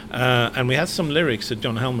 and we had some lyrics that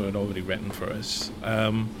John Helmer had already written for us.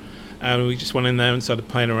 And we just went in there and started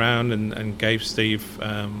playing around and gave Steve,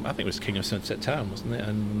 I think it was King of Sunset Town, wasn't it?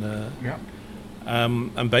 And yeah.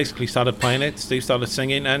 And basically started playing it. Steve started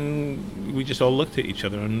singing, and we just all looked at each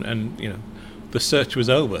other, and you know, the search was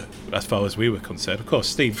over as far as we were concerned. Of course,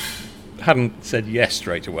 Steve hadn't said yes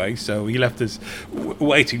straight away, so he left us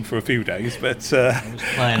waiting for a few days. But you're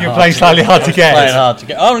playing slightly hard to get. Playing hard to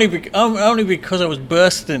get. Only because I was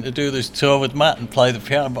bursting to do this tour with Matt and play the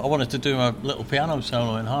piano, but I wanted to do my little piano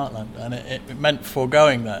solo in Heartland, and it meant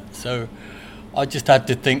foregoing that. So I just had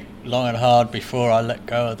to think long and hard before I let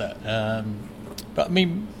go of that. But I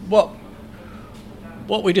mean, what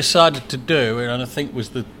we decided to do, and I think was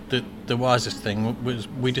the wisest thing, was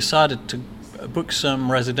we decided to book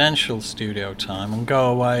some residential studio time and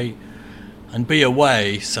go away and be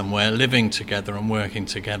away somewhere, living together and working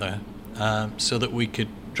together, so that we could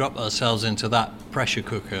drop ourselves into that pressure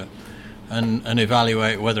cooker and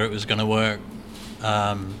evaluate whether it was going to work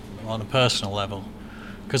on a personal level.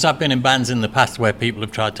 Because I've been in bands in the past where people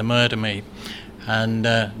have tried to murder me, and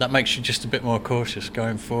that makes you just a bit more cautious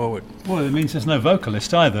going forward. Well, it means there's no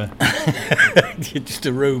vocalist either. You're just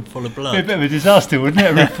a room full of blood. It'd be a bit of a disaster, wouldn't it?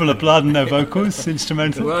 A room full of blood and no vocals,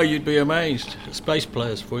 instrumental. Well, you'd be amazed. Space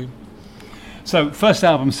players for you. So, first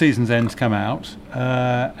album, Season's End, come out,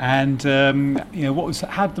 and you know,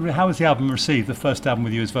 how was the album received? The first album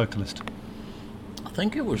with you as vocalist. I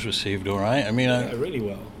think it was received all right. I mean, yeah, really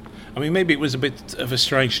well. I mean, maybe it was a bit of a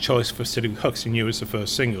strange choice for City Huxley New as the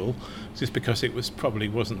first single, just because it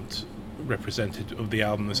wasn't representative of the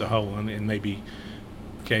album as a whole, and it maybe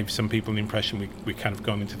gave some people the impression we kind of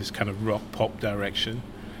gone into this kind of rock pop direction,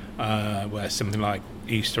 where something like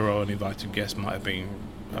Easter or An Invited Guest might have been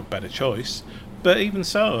a better choice. But even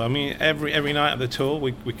so, I mean, every night of the tour,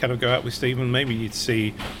 we kind of go out with Steve, and maybe you'd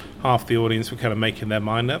see half the audience were kind of making their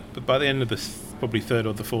mind up, but by the end of the probably third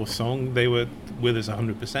or the fourth song, they were with us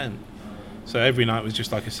 100%. So every night was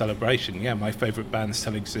just like a celebration. Yeah, my favourite band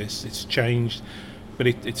still exists. It's changed, but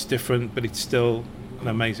it's different, but it's still an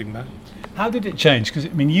amazing band. How did it change? Because, I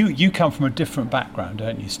mean, you come from a different background,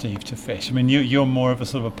 don't you, Steve, to Fish? I mean, you're more of a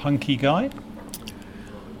sort of a punky guy?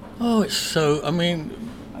 Oh, it's so. I mean,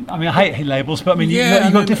 I hate labels, but I mean,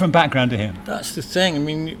 you've got a different background to him. That's the thing. I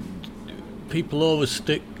mean, people always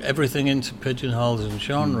stick everything into pigeonholes and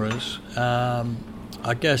genres.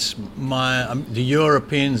 I guess the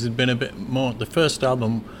Europeans had been a bit more. The first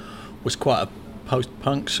album was quite a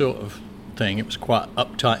post-punk sort of thing. It was quite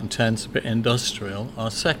uptight and tense, a bit industrial.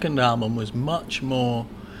 Our second album was much more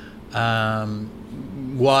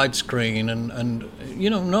widescreen and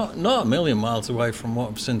not a million miles away from what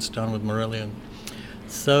I've since done with Marillion.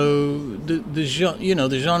 So the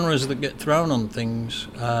genres that get thrown on things.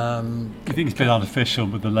 You think it's a bit artificial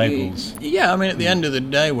with the labels? Yeah, I mean, at the end of the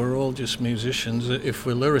day, we're all just musicians. If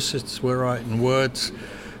we're lyricists, we're writing words.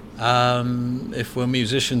 If we're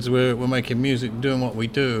musicians, we're making music, doing what we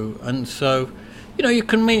do. And so, you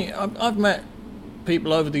can meet. I've met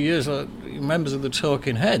people over the years, like members of the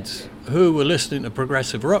Talking Heads, who were listening to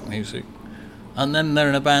progressive rock music, and then they're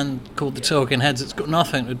in a band called the Talking Heads. It's got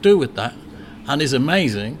nothing to do with that. And is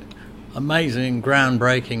amazing,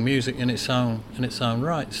 groundbreaking music in its own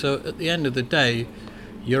right. So at the end of the day,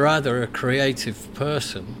 you're either a creative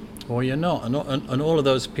person or you're not. And all of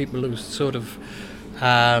those people who sort of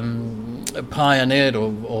pioneered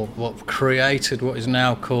or created what is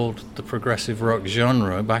now called the progressive rock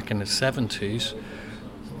genre back in the 70s,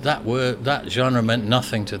 that genre meant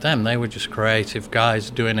nothing to them. They were just creative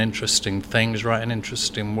guys doing interesting things, writing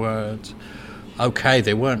interesting words. Okay,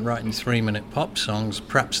 they weren't writing 3-minute pop songs.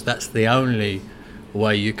 Perhaps that's the only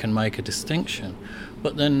way you can make a distinction.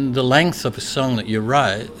 But then the length of a song that you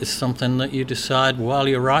write is something that you decide while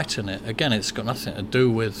you're writing it. Again, it's got nothing to do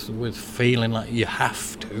with feeling like you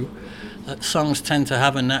have to. Songs tend to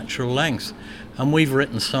have a natural length. And we've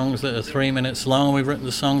written songs that are 3 minutes long, and we've written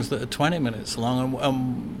the songs that are 20 minutes long.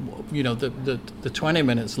 And the 20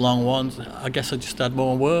 minutes long ones, I guess I just add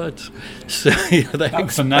more words. So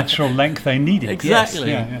that's the natural length they needed.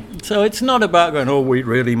 Exactly. Yes. Yeah. So it's not about going, we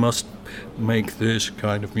really must make this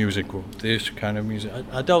kind of music or this kind of music.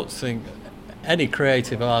 I don't think any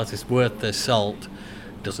creative artist worth their salt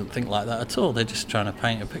doesn't think like that at all. They're just trying to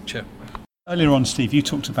paint a picture. Earlier on, Steve, you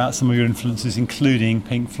talked about some of your influences, including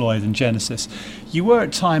Pink Floyd and Genesis. You were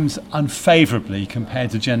at times unfavourably compared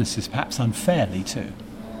to Genesis, perhaps unfairly too.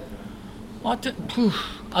 I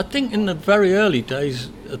think in the very early days,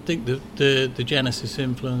 I think the Genesis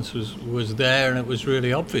influence was there, and it was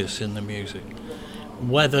really obvious in the music.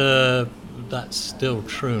 Whether that's still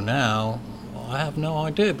true now, I have no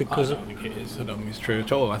idea, because I don't think it is. I don't think it's true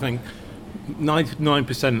at all. I think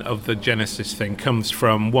 99% of the Genesis thing comes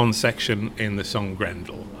from one section in the song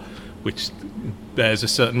Grendel, which bears a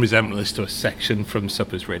certain resemblance to a section from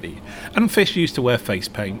Supper's Ready. And Fish used to wear face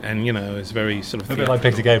paint, and it's very sort of a bit like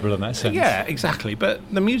Peter Gabriel in that sense. Yeah, exactly. But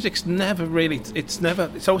the music's never really.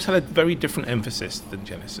 It's always had a very different emphasis than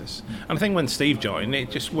Genesis. And I think when Steve joined, it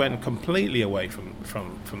just went completely away from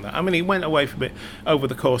that. I mean, he went away from it over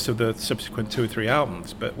the course of the subsequent 2 or 3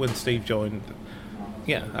 albums. But when Steve joined,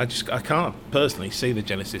 I can't personally see the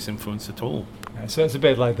Genesis influence at all. So it's a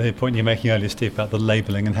bit like the point you're making earlier, Steve, about the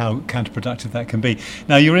labelling and how counterproductive that can be.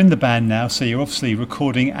 Now, you're in the band now, so you're obviously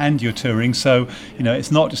recording and you're touring, so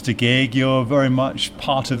it's not just a gig, you're very much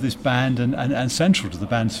part of this band and central to the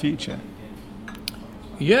band's future.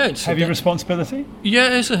 Yeah, it's heavy responsibility?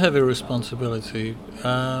 Yeah, it's a heavy responsibility.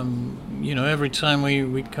 Every time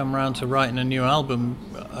we come around to writing a new album,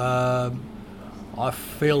 I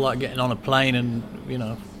feel like getting on a plane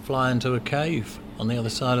and flying to a cave on the other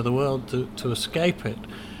side of the world to escape it,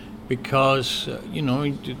 because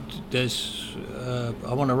there's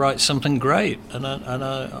I want to write something great, and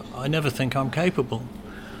I never think I'm capable,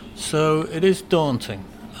 so it is daunting.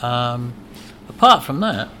 Apart from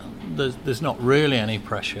that, there's not really any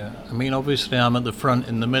pressure. I mean, obviously I'm at the front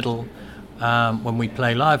in the middle when we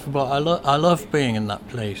play live, but I love being in that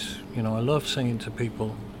place. I love singing to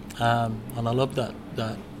people, and I love that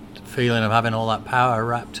feeling of having all that power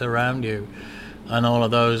wrapped around you, and all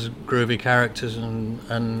of those groovy characters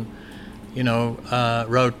and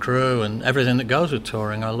road crew and everything that goes with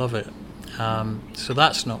touring. I love it. So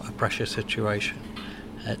that's not a pressure situation.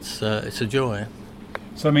 It's a joy.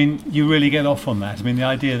 So I mean, you really get off on that. I mean, the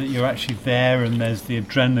idea that you're actually there and there's the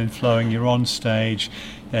adrenaline flowing, you're on stage,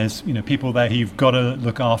 there's people there who you've got to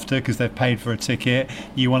look after because they've paid for a ticket,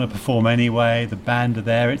 you want to perform anyway, the band are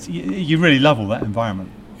there, you really love all that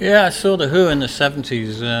environment. Yeah, I saw The Who in the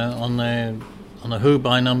 70s on the Who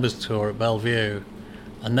by Numbers tour at Bellevue,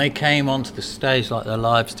 and they came onto the stage like their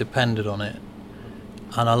lives depended on it,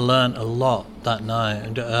 and I learnt a lot that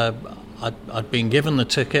night. I'd been given the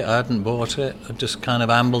ticket, I hadn't bought it, I just kind of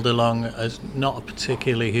ambled along as not a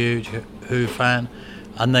particularly huge Who fan,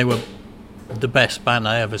 and they were the best band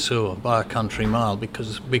I ever saw by a country mile,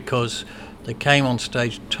 because they came on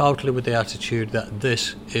stage totally with the attitude that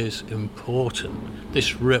this is important.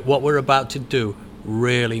 What we're about to do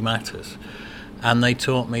really matters. And they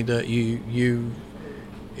taught me that you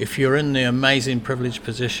if you're in the amazing privileged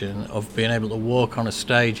position of being able to walk on a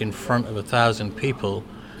stage in front of 1,000 people,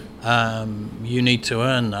 you need to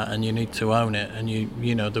earn that, and you need to own it. And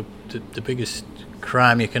you know the biggest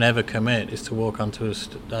crime you can ever commit is to walk onto a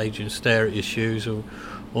stage and stare at your shoes, or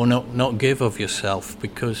not give of yourself,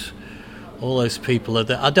 because all those people are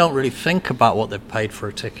there. I don't really think about what they've paid for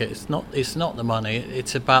a ticket. It's not the money.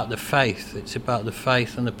 It's about the faith. It's about the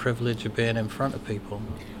faith and the privilege of being in front of people.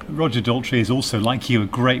 Roger Daltrey is also, like you, a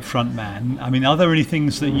great front man. I mean, are there any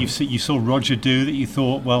things that you saw Roger do that you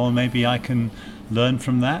thought, well, maybe I can learn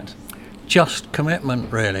from that? Just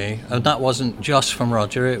commitment, really. And that wasn't just from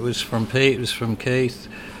Roger. It was from Pete. It was from Keith.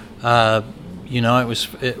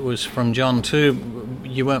 It was from John too.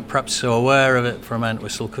 You weren't perhaps so aware of it from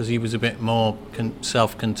Entwistle because he was a bit more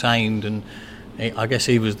self-contained, and I guess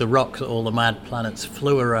he was the rock that all the mad planets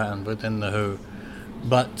flew around within the Who.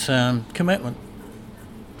 But commitment.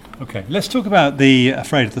 Okay, let's talk about the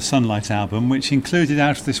Afraid of the Sunlight album, which included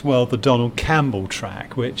Out of This World, the Donald Campbell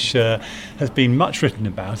track, which has been much written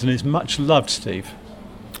about and is much loved, Steve.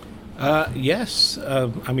 Yes.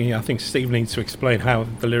 I think Steve needs to explain how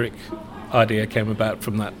the lyric idea came about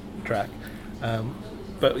from that track.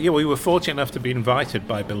 But yeah, we were fortunate enough to be invited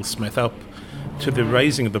by Bill Smith up to the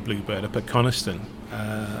raising of the Bluebird up at Coniston.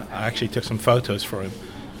 I actually took some photos for him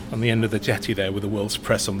on the end of the jetty there with the World's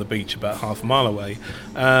Press on the beach about half a mile away.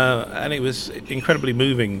 And it was an incredibly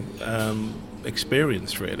moving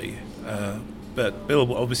experience, really. But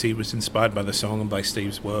Bill obviously was inspired by the song and by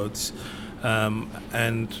Steve's words.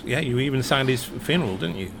 And yeah, you even signed his funeral,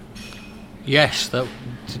 didn't you? Yes,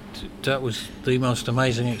 that was the most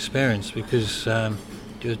amazing experience, because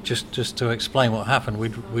just to explain what happened,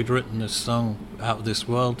 we'd written this song, Out of This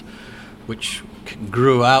World, which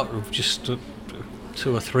grew out of just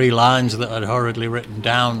 2 or 3 lines that I'd hurriedly written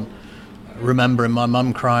down, remembering my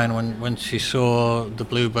mum crying when she saw the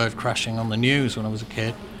Bluebird crashing on the news when I was a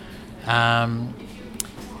kid. And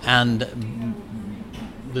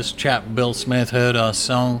this chap, Bill Smith, heard our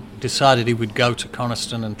song, decided he would go to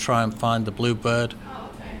Coniston and try and find the Bluebird.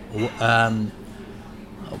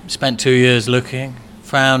 Spent 2 years looking,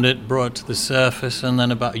 found it, brought it to the surface, and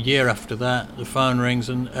then about a year after that, the phone rings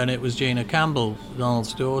and it was Gina Campbell,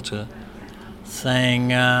 Donald's daughter, saying,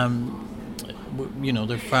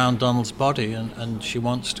 they've found Donald's body and she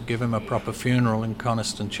wants to give him a proper funeral in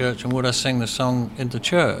Coniston Church, and would I sing the song in the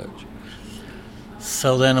church?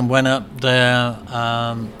 So then I went up there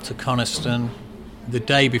to Coniston the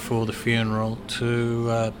day before the funeral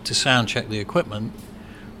to sound check the equipment.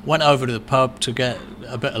 Went over to the pub to get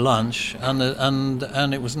a bit of lunch, and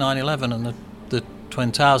it was 9/11, and the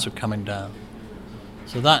Twin Towers were coming down.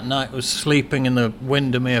 So that night I was sleeping in the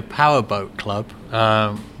Windermere Powerboat Club,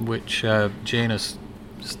 which Gina's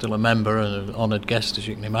still a member and an honoured guest, as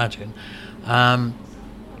you can imagine,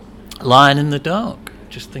 lying in the dark,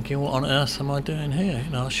 just thinking, what on earth am I doing here?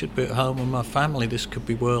 I should be at home with my family. This could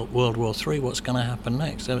be World War III. What's going to happen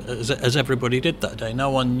next? As everybody did that day. No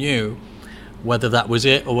one knew whether that was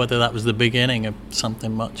it or whether that was the beginning of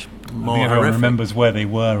something much more horrific. Everyone remembers where they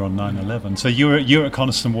were on 9/11. So you were at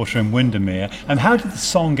Coniston Water in Windermere. And how did the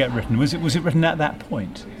song get written? Was it written at that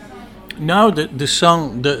point? No, the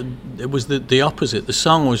song, it was the opposite. The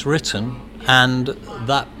song was written, and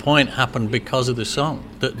that point happened because of the song.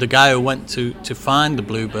 The guy who went to find the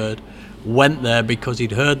Bluebird went there because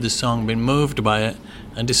he'd heard the song, been moved by it,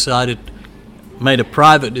 and made a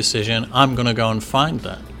private decision, I'm going to go and find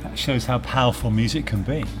that. That shows how powerful music can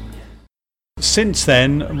be. Since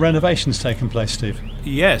then, renovations taken place, Steve.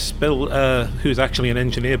 Yes, Bill, who's actually an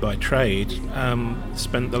engineer by trade,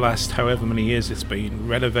 spent the last however many years it's been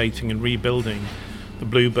renovating and rebuilding the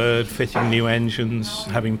Bluebird, fitting new engines,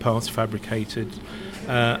 having parts fabricated,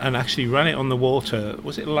 and actually ran it on the water.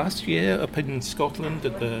 Was it last year up in Scotland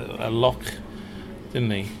at a loch, didn't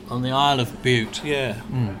he? On the Isle of Bute. Yeah.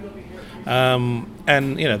 And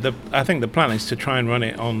I think the plan is to try and run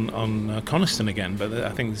it on Coniston again, but I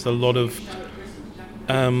think there's a lot of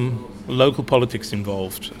local politics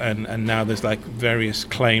involved, and now there's like various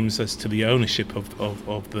claims as to the ownership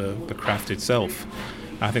of the craft itself.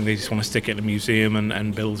 I think they just want to stick it in a museum,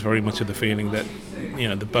 and Bill's very much of the feeling that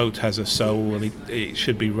the boat has a soul and it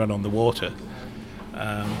should be run on the water.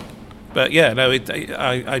 But yeah, no,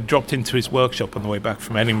 I dropped into his workshop on the way back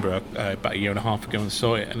from Edinburgh about a year and a half ago and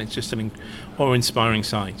saw it, and it's just an awe-inspiring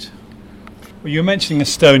sight. Well, you were mentioning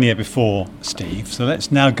Estonia before, Steve, so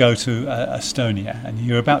let's now go to Estonia, and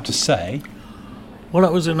you're about to say... Well,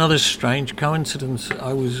 that was another strange coincidence. It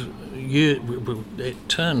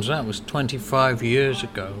turns out it was 25 years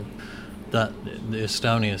ago that the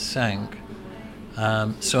Estonia sank.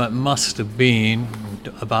 So it must have been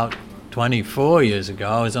about 24 years ago.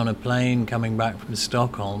 I was on a plane coming back from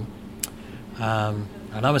Stockholm, and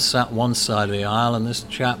I was sat one side of the aisle, and this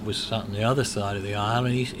chap was sat on the other side of the aisle,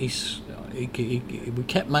 and we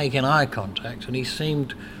kept making eye contact, and he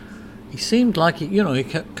seemed like he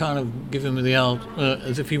kept kind of giving me the old,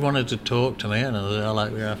 as if he wanted to talk to me. And I was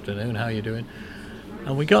like, "Good afternoon, how you doing?"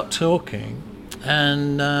 And we got talking,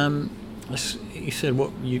 and he said,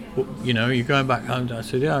 "You're going back home?" I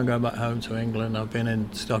said, "Yeah, I'm going back home to England. I've been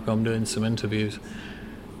in Stockholm doing some interviews."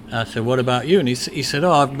 I said, "What about you?" And he said,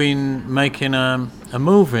 "Oh, I've been making a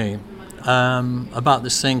movie about the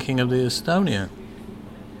sinking of the Estonia."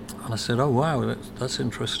 And I said, "Oh wow, that's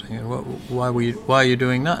interesting. And why are you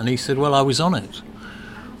doing that?" And he said, "Well, I was on it."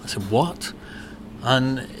 I said, "What?"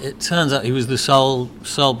 And it turns out he was the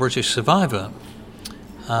sole British survivor.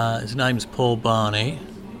 His name's Paul Barney,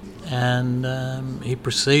 and he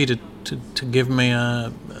proceeded to give me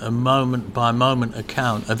a moment by moment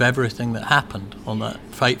account of everything that happened on that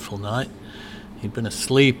fateful night. He'd been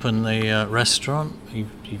asleep in the restaurant.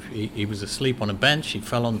 He was asleep on a bench. He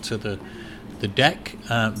fell onto the deck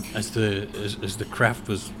as the craft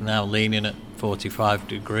was now leaning at 45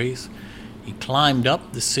 degrees. He climbed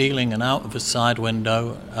up the ceiling and out of a side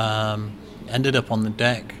window, ended up on the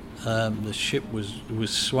deck. The ship was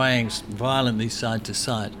swaying violently side to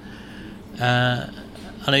side.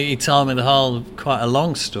 And he told me quite a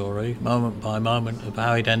long story, moment by moment, of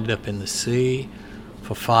how he'd ended up in the sea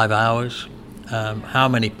for 5 hours, how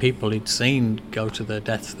many people he'd seen go to their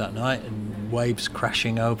deaths that night, and waves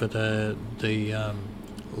crashing over the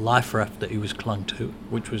life raft that he was clung to,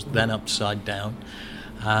 which was then upside down.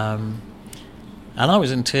 And I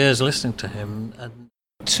was in tears listening to him.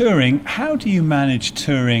 Touring, how do you manage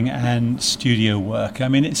touring and studio work? I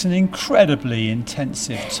mean, it's an incredibly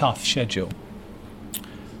intensive, tough schedule.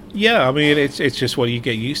 Yeah, I mean, it's just what you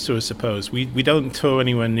get used to, I suppose. We don't tour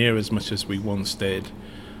anywhere near as much as we once did.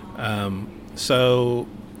 So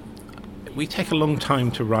we take a long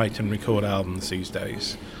time to write and record albums these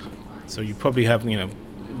days. So you probably have,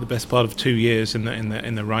 the best part of 2 years in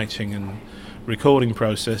the writing and recording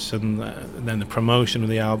process, and then the promotion of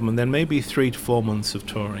the album, and then maybe 3 to 4 months of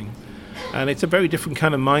touring. And it's a very different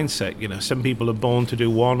kind of mindset. Some people are born to do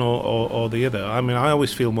one or the other. I mean, I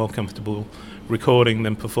always feel more comfortable recording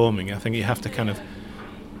than performing. I think you have to kind of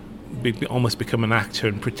almost become an actor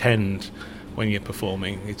and pretend when you're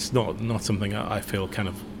performing. It's not something I feel kind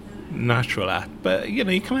of natural at. But, you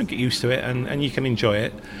kind of get used to it and you can enjoy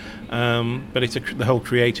it. But the whole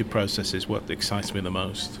creative process is what excites me the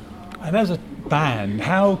most. And as a band,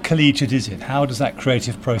 how collegiate is it? How does that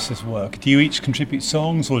creative process work? Do you each contribute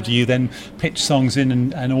songs, or do you then pitch songs in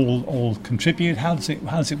and all contribute? How does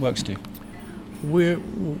it work, Stu? We're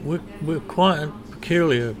quite a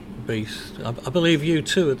peculiar beast. I believe you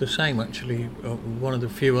two are the same, actually. One of the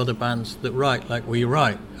few other bands that write like we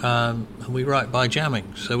write. And we write by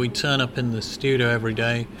jamming. So we turn up in the studio every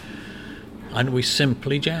day and we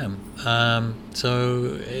simply jam.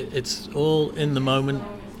 So it's all in the moment.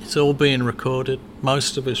 It's all being recorded.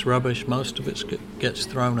 Most of it's rubbish. Most of it gets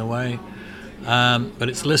thrown away. But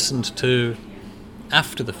it's listened to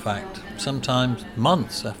after the fact, sometimes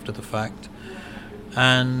months after the fact.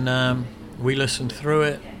 And we listen through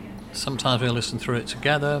it. Sometimes we listen through it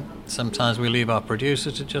together. Sometimes we leave our producer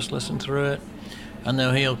to just listen through it. And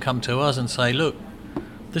then he'll come to us and say, "Look,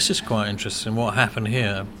 this is quite interesting, what happened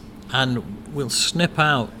here." And we'll snip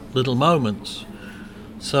out little moments.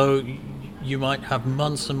 So you might have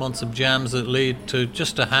months and months of jams that lead to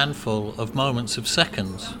just a handful of moments of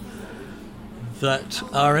seconds that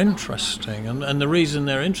are interesting. And the reason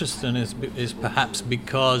they're interesting is perhaps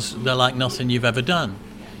because they're like nothing you've ever done.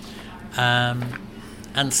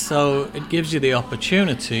 And so it gives you the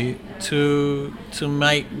opportunity to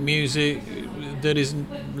make music that is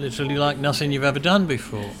literally like nothing you've ever done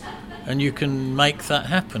before. And you can make that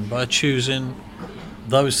happen by choosing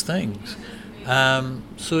those things.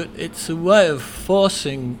 So it's a way of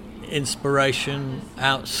forcing inspiration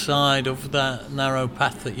outside of that narrow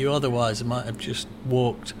path that you otherwise might have just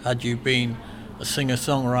walked had you been a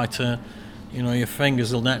singer-songwriter. Your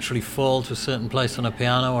fingers will naturally fall to a certain place on a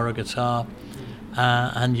piano or a guitar,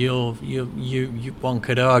 and one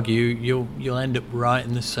could argue you'll end up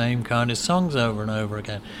writing the same kind of songs over and over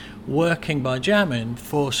again. Working by jamming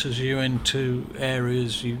forces you into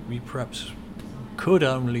areas you perhaps could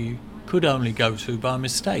only go to by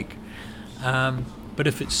mistake. But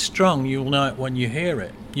if it's strong, you'll know it when you hear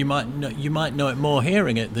it. You might know it more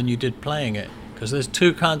hearing it than you did playing it, because there's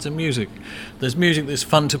two kinds of music. There's music that's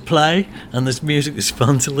fun to play, and there's music that's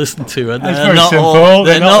fun to listen to, and they're not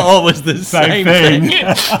always the same thing.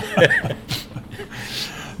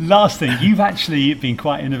 Last thing, you've actually been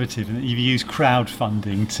quite innovative in that you've used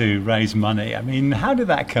crowdfunding to raise money. I mean, how did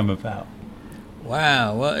that come about?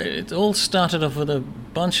 Wow, well, it all started off with a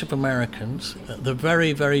bunch of Americans at the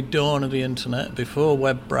very, very dawn of the internet, before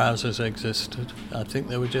web browsers existed. I think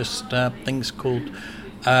there were just things called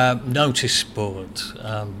notice boards.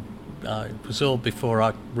 It was all before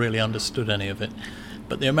I really understood any of it.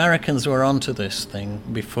 But the Americans were onto this thing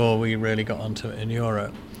before we really got onto it in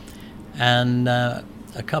Europe. And a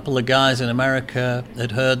couple of guys in America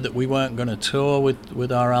had heard that we weren't going to tour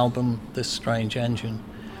with our album, This Strange Engine.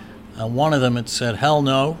 And one of them had said, hell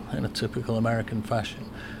no, in a typical American fashion.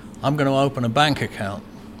 I'm going to open a bank account,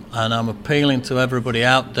 and I'm appealing to everybody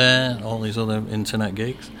out there, all these other internet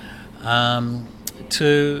geeks,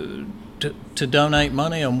 to donate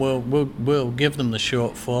money, and we'll give them the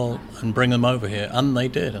shortfall and bring them over here. And they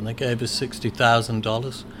did, and they gave us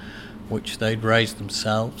 $60,000, which they'd raised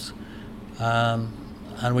themselves.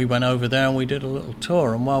 And we went over there and we did a little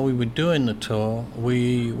tour. And while we were doing the tour,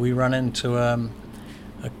 we ran into a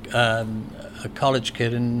college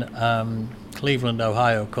kid in Cleveland,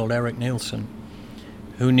 Ohio, called Eric Nielsen,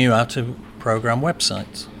 who knew how to program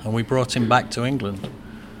websites. And we brought him back to England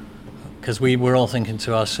because we were all thinking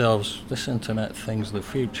to ourselves, this internet thing's the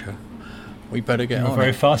future. We better get on it. You're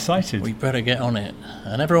very far-sighted. We better get on it.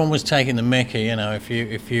 And everyone was taking the mickey, if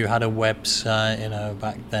you had a website,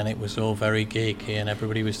 back then it was all very geeky and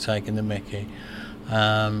everybody was taking the mickey.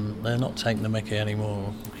 They're not taking the mickey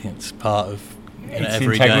anymore. It's part of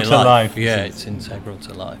everyday life. Yeah, it's integral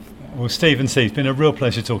to life. Well, Steve and Steve, it's been a real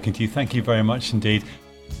pleasure talking to you. Thank you very much indeed.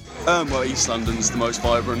 Well, East London's the most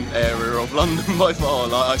vibrant area of London by far.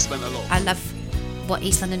 I spent a lot. I love what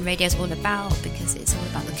East London Radio is all about, because it's all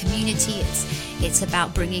about the community. It's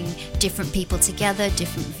about bringing different people together,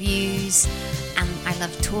 different views, and I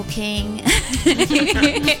love talking,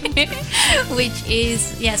 which is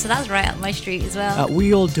so that's right up my street as well.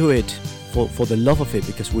 We all do it for the love of it,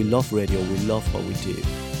 because we love radio, we love what we do,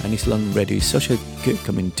 and East London Radio is such a good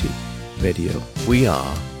community radio. We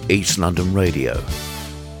are East London Radio.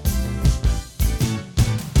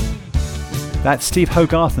 That's Steve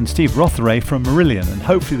Hogarth and Steve Rotheray from Marillion, and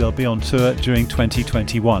hopefully they'll be on tour during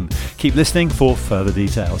 2021. Keep listening for further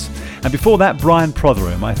details. And before that, Brian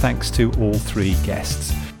Prothero. My thanks to all three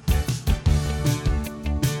guests.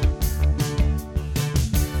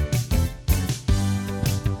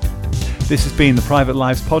 This has been the Private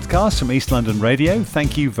Lives podcast from East London Radio.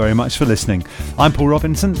 Thank you very much for listening. I'm Paul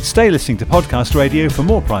Robinson. Stay listening to Podcast Radio for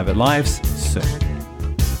more Private Lives soon.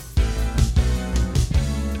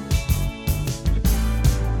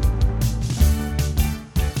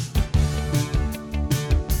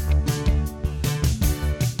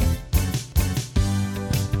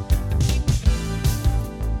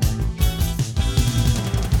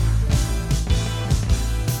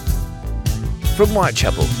 From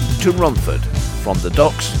Whitechapel to Romford, from the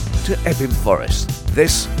docks to Epping Forest,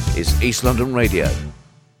 this is East London Radio.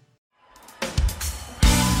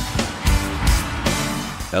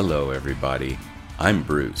 Hello everybody, I'm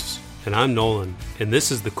Bruce. And I'm Nolan, and this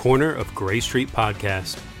is the Corner of Grey Street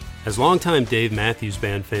podcast. As longtime Dave Matthews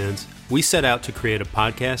Band fans, we set out to create a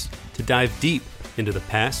podcast to dive deep into the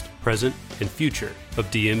past, present, and future of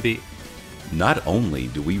DMB. Not only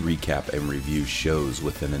do we recap and review shows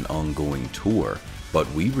within an ongoing tour,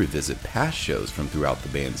 but we revisit past shows from throughout the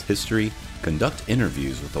band's history, conduct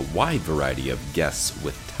interviews with a wide variety of guests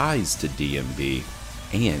with ties to DMB,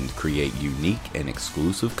 and create unique and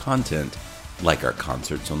exclusive content like our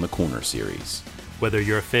Concerts on the Corner series. Whether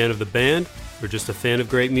you're a fan of the band or just a fan of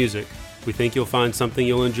great music, we think you'll find something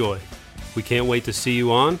you'll enjoy. We can't wait to see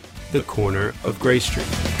you on The Corner of Grey Street.